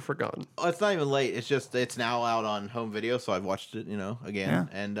never forgotten. Oh, it's not even late. It's just it's now out on home video, so I've watched it, again. Yeah.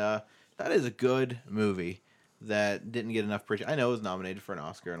 And that is a good movie that didn't get enough appreciation. I know it was nominated for an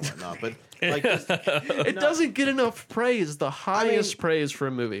Oscar and whatnot, but like just, It doesn't get enough praise. The highest praise for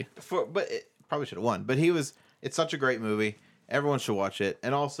a movie. but it probably should have won. But it's such a great movie. Everyone should watch it.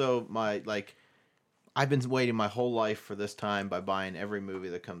 And also I've been waiting my whole life for this time by buying every movie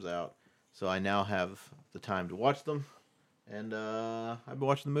that comes out. So I now have the time to watch them. And I've been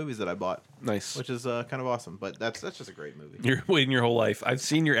watching the movies that I bought, Nice. which is kind of awesome. But that's just a great movie. You're waiting your whole life. I've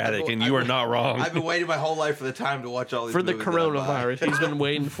seen your attic, and you are not wrong. I've been waiting my whole life for the time to watch all these For the movies that I buy. coronavirus, he's been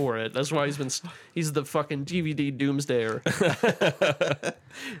waiting for it. That's why he's the fucking DVD doomsdayer.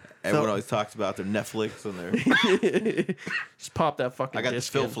 Everyone always talks about their Netflix and their. Just pop that fucking I got the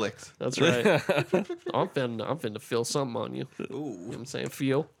disc Phil in. flicks. That's right. I'm finna feel something on you. You know what I'm saying?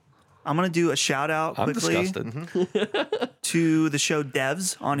 Feel. I'm going to do a shout out I'm quickly disgusted. to the show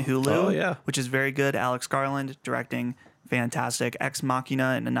Devs on Hulu. Oh, yeah. Which is very good. Alex Garland directing, fantastic. Ex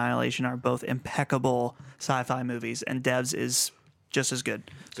Machina and Annihilation are both impeccable sci-fi movies, and Devs is just as good.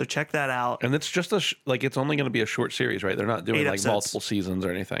 So check that out. And it's just it's only going to be a short series, right? They're not doing 8 like episodes. multiple seasons or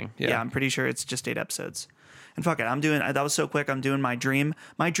anything. Yeah, I'm pretty sure it's just 8 episodes. And fuck it, that was so quick. I'm doing my dream.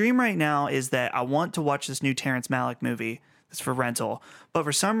 My dream right now is that I want to watch this new Terrence Malick movie. It's for rental. But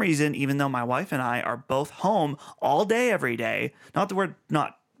for some reason, even though my wife and I are both home all day, every day, not that we're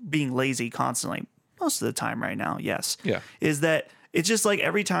not being lazy constantly, most of the time right now, yes. Yeah. Is that it's just like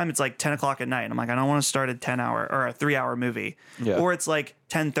every time it's like 10 o'clock at night. And I'm like, I don't want to start a 10-hour or a 3-hour movie. Yeah. Or it's like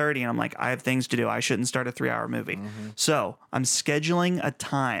 10:30 and I'm like, I have things to do. I shouldn't start a 3-hour movie. So I'm scheduling a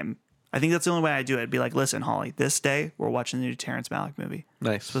time. I think that's the only way I do it. Be like, listen, Holly, this day we're watching the new Terrence Malick movie.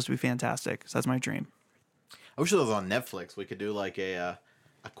 Nice. It's supposed to be fantastic. So that's my dream. I wish it was on Netflix. We could do like a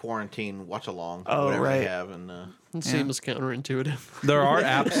quarantine watch along. Oh, whatever right. they have, and It seems counterintuitive. There are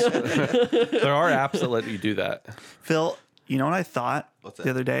apps. There are apps that let you do that. Phil, you know what I thought What's the that?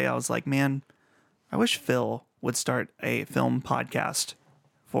 other day? I was like, man, I wish Phil would start a film podcast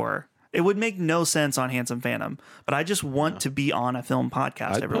it would make no sense on Handsome Phantom, but I just want to be on a film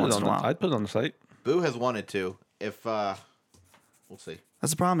podcast every once in a while. I'd put it on the site. Boo has wanted to. If we'll see.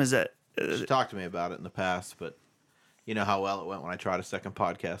 That's the problem is that She talked to me about it in the past, but you know how well it went when I tried a second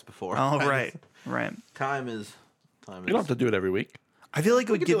podcast before. oh right. Time is. You don't have to do it every week. I feel like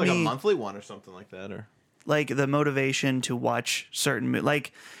it We would could do give like a me monthly one or something like that, or like the motivation to watch certain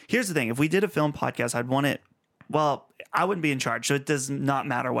like here's the thing, if we did a film podcast, I'd want it, well, I wouldn't be in charge, so it does not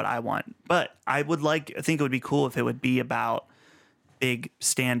matter what I want, but I think it would be cool if it would be about big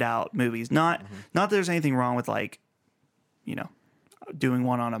standout movies, not that there's anything wrong with like, doing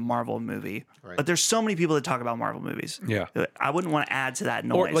one on a Marvel movie, Right. but there's so many people that talk about Marvel movies. Yeah. I wouldn't want to add to that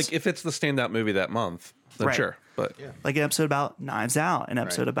noise. Or like if it's the standout movie that month, then Right. sure. But like an episode about Knives Out, an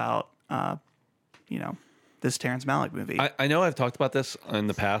episode Right. about this Terrence Malick movie. I know I've talked about this in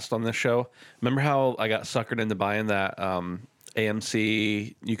the past on this show. Remember how I got suckered into buying that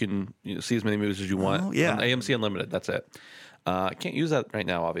AMC? You can see as many movies as you want. Oh, yeah. AMC Unlimited. That's it. I can't use that right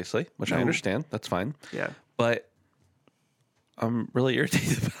now, obviously, which I No. understand. That's fine. Yeah. But I'm really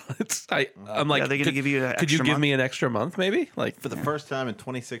irritated about it. I'm like, Yeah, they're gonna give you an could you extra give month? me an extra month, maybe? Like for the first time in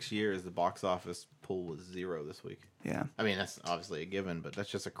 26 years, the box office pool was 0 this week. Yeah. I mean, that's obviously a given, but that's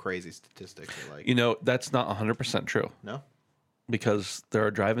just a crazy statistic. That, like, that's not 100% true no, because there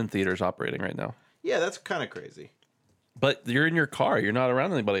are drive-in theaters operating right now. yeah, that's kind of crazy. But you're in your car. You're not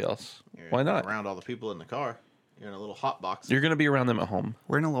around anybody else. Why not? Around all the people in the car. You're in a little hot box. You're going to be around them at home.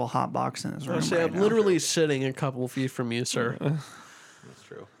 We're in a little hot box in this room. Say, right I'm now. literally sitting a couple feet from you, sir. That's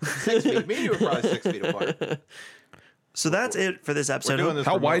true. 6 feet. Me and you are probably 6 feet apart. So that's it for this episode. doing this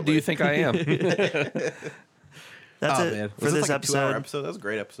How wide do you think I am? That's Oh, it man. for Was this like a 2 hour episode. episode. That was a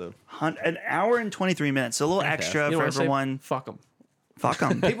great episode. An hour and 23 minutes. So a little extra You know for what I say? everyone. Fuck them. Fuck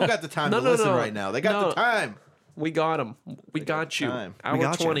them. People got the time No, to no, listen no. right now. They got No. the time. We got them. We got you. time. Hour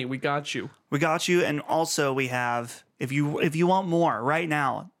got you. 20. We got you. We got you, and also we have if you want more right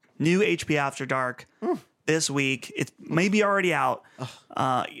now, new HP After Dark this week. It's maybe already out,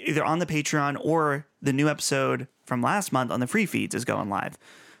 either on the Patreon or the new episode from last month on the free feeds is going live.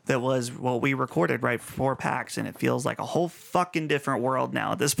 That was what we recorded right before PAX, and it feels like a whole fucking different world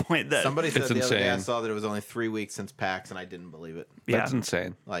now at this point. That Somebody said It's the other day I insane. saw that it was only 3 weeks since PAX, and I didn't believe it. That's yeah.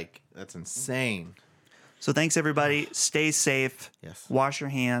 insane. Like, that's insane. So thanks everybody. Stay safe. Yes. Wash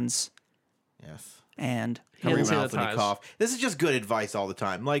your hands Yes. and Cover your Hand mouth when you sanitize. cough. This is just good advice all the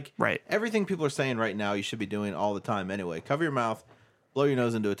time. Like, Right. everything people are saying right now, you should be doing all the time anyway. Cover your mouth, blow your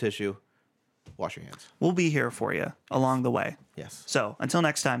nose into a tissue, wash your hands. we'll be here for you along the way. Yes. So until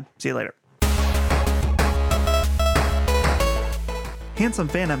next time, see you later. Handsome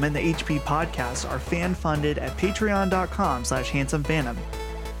Phantom and the HP Podcast are fan-funded at patreon.com/handsomephantom.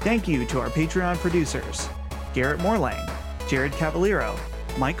 Thank you to our Patreon producers, Garrett Morlang, Jared Cavallero,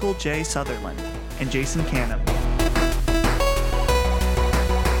 Michael J. Sutherland, and Jason Canham.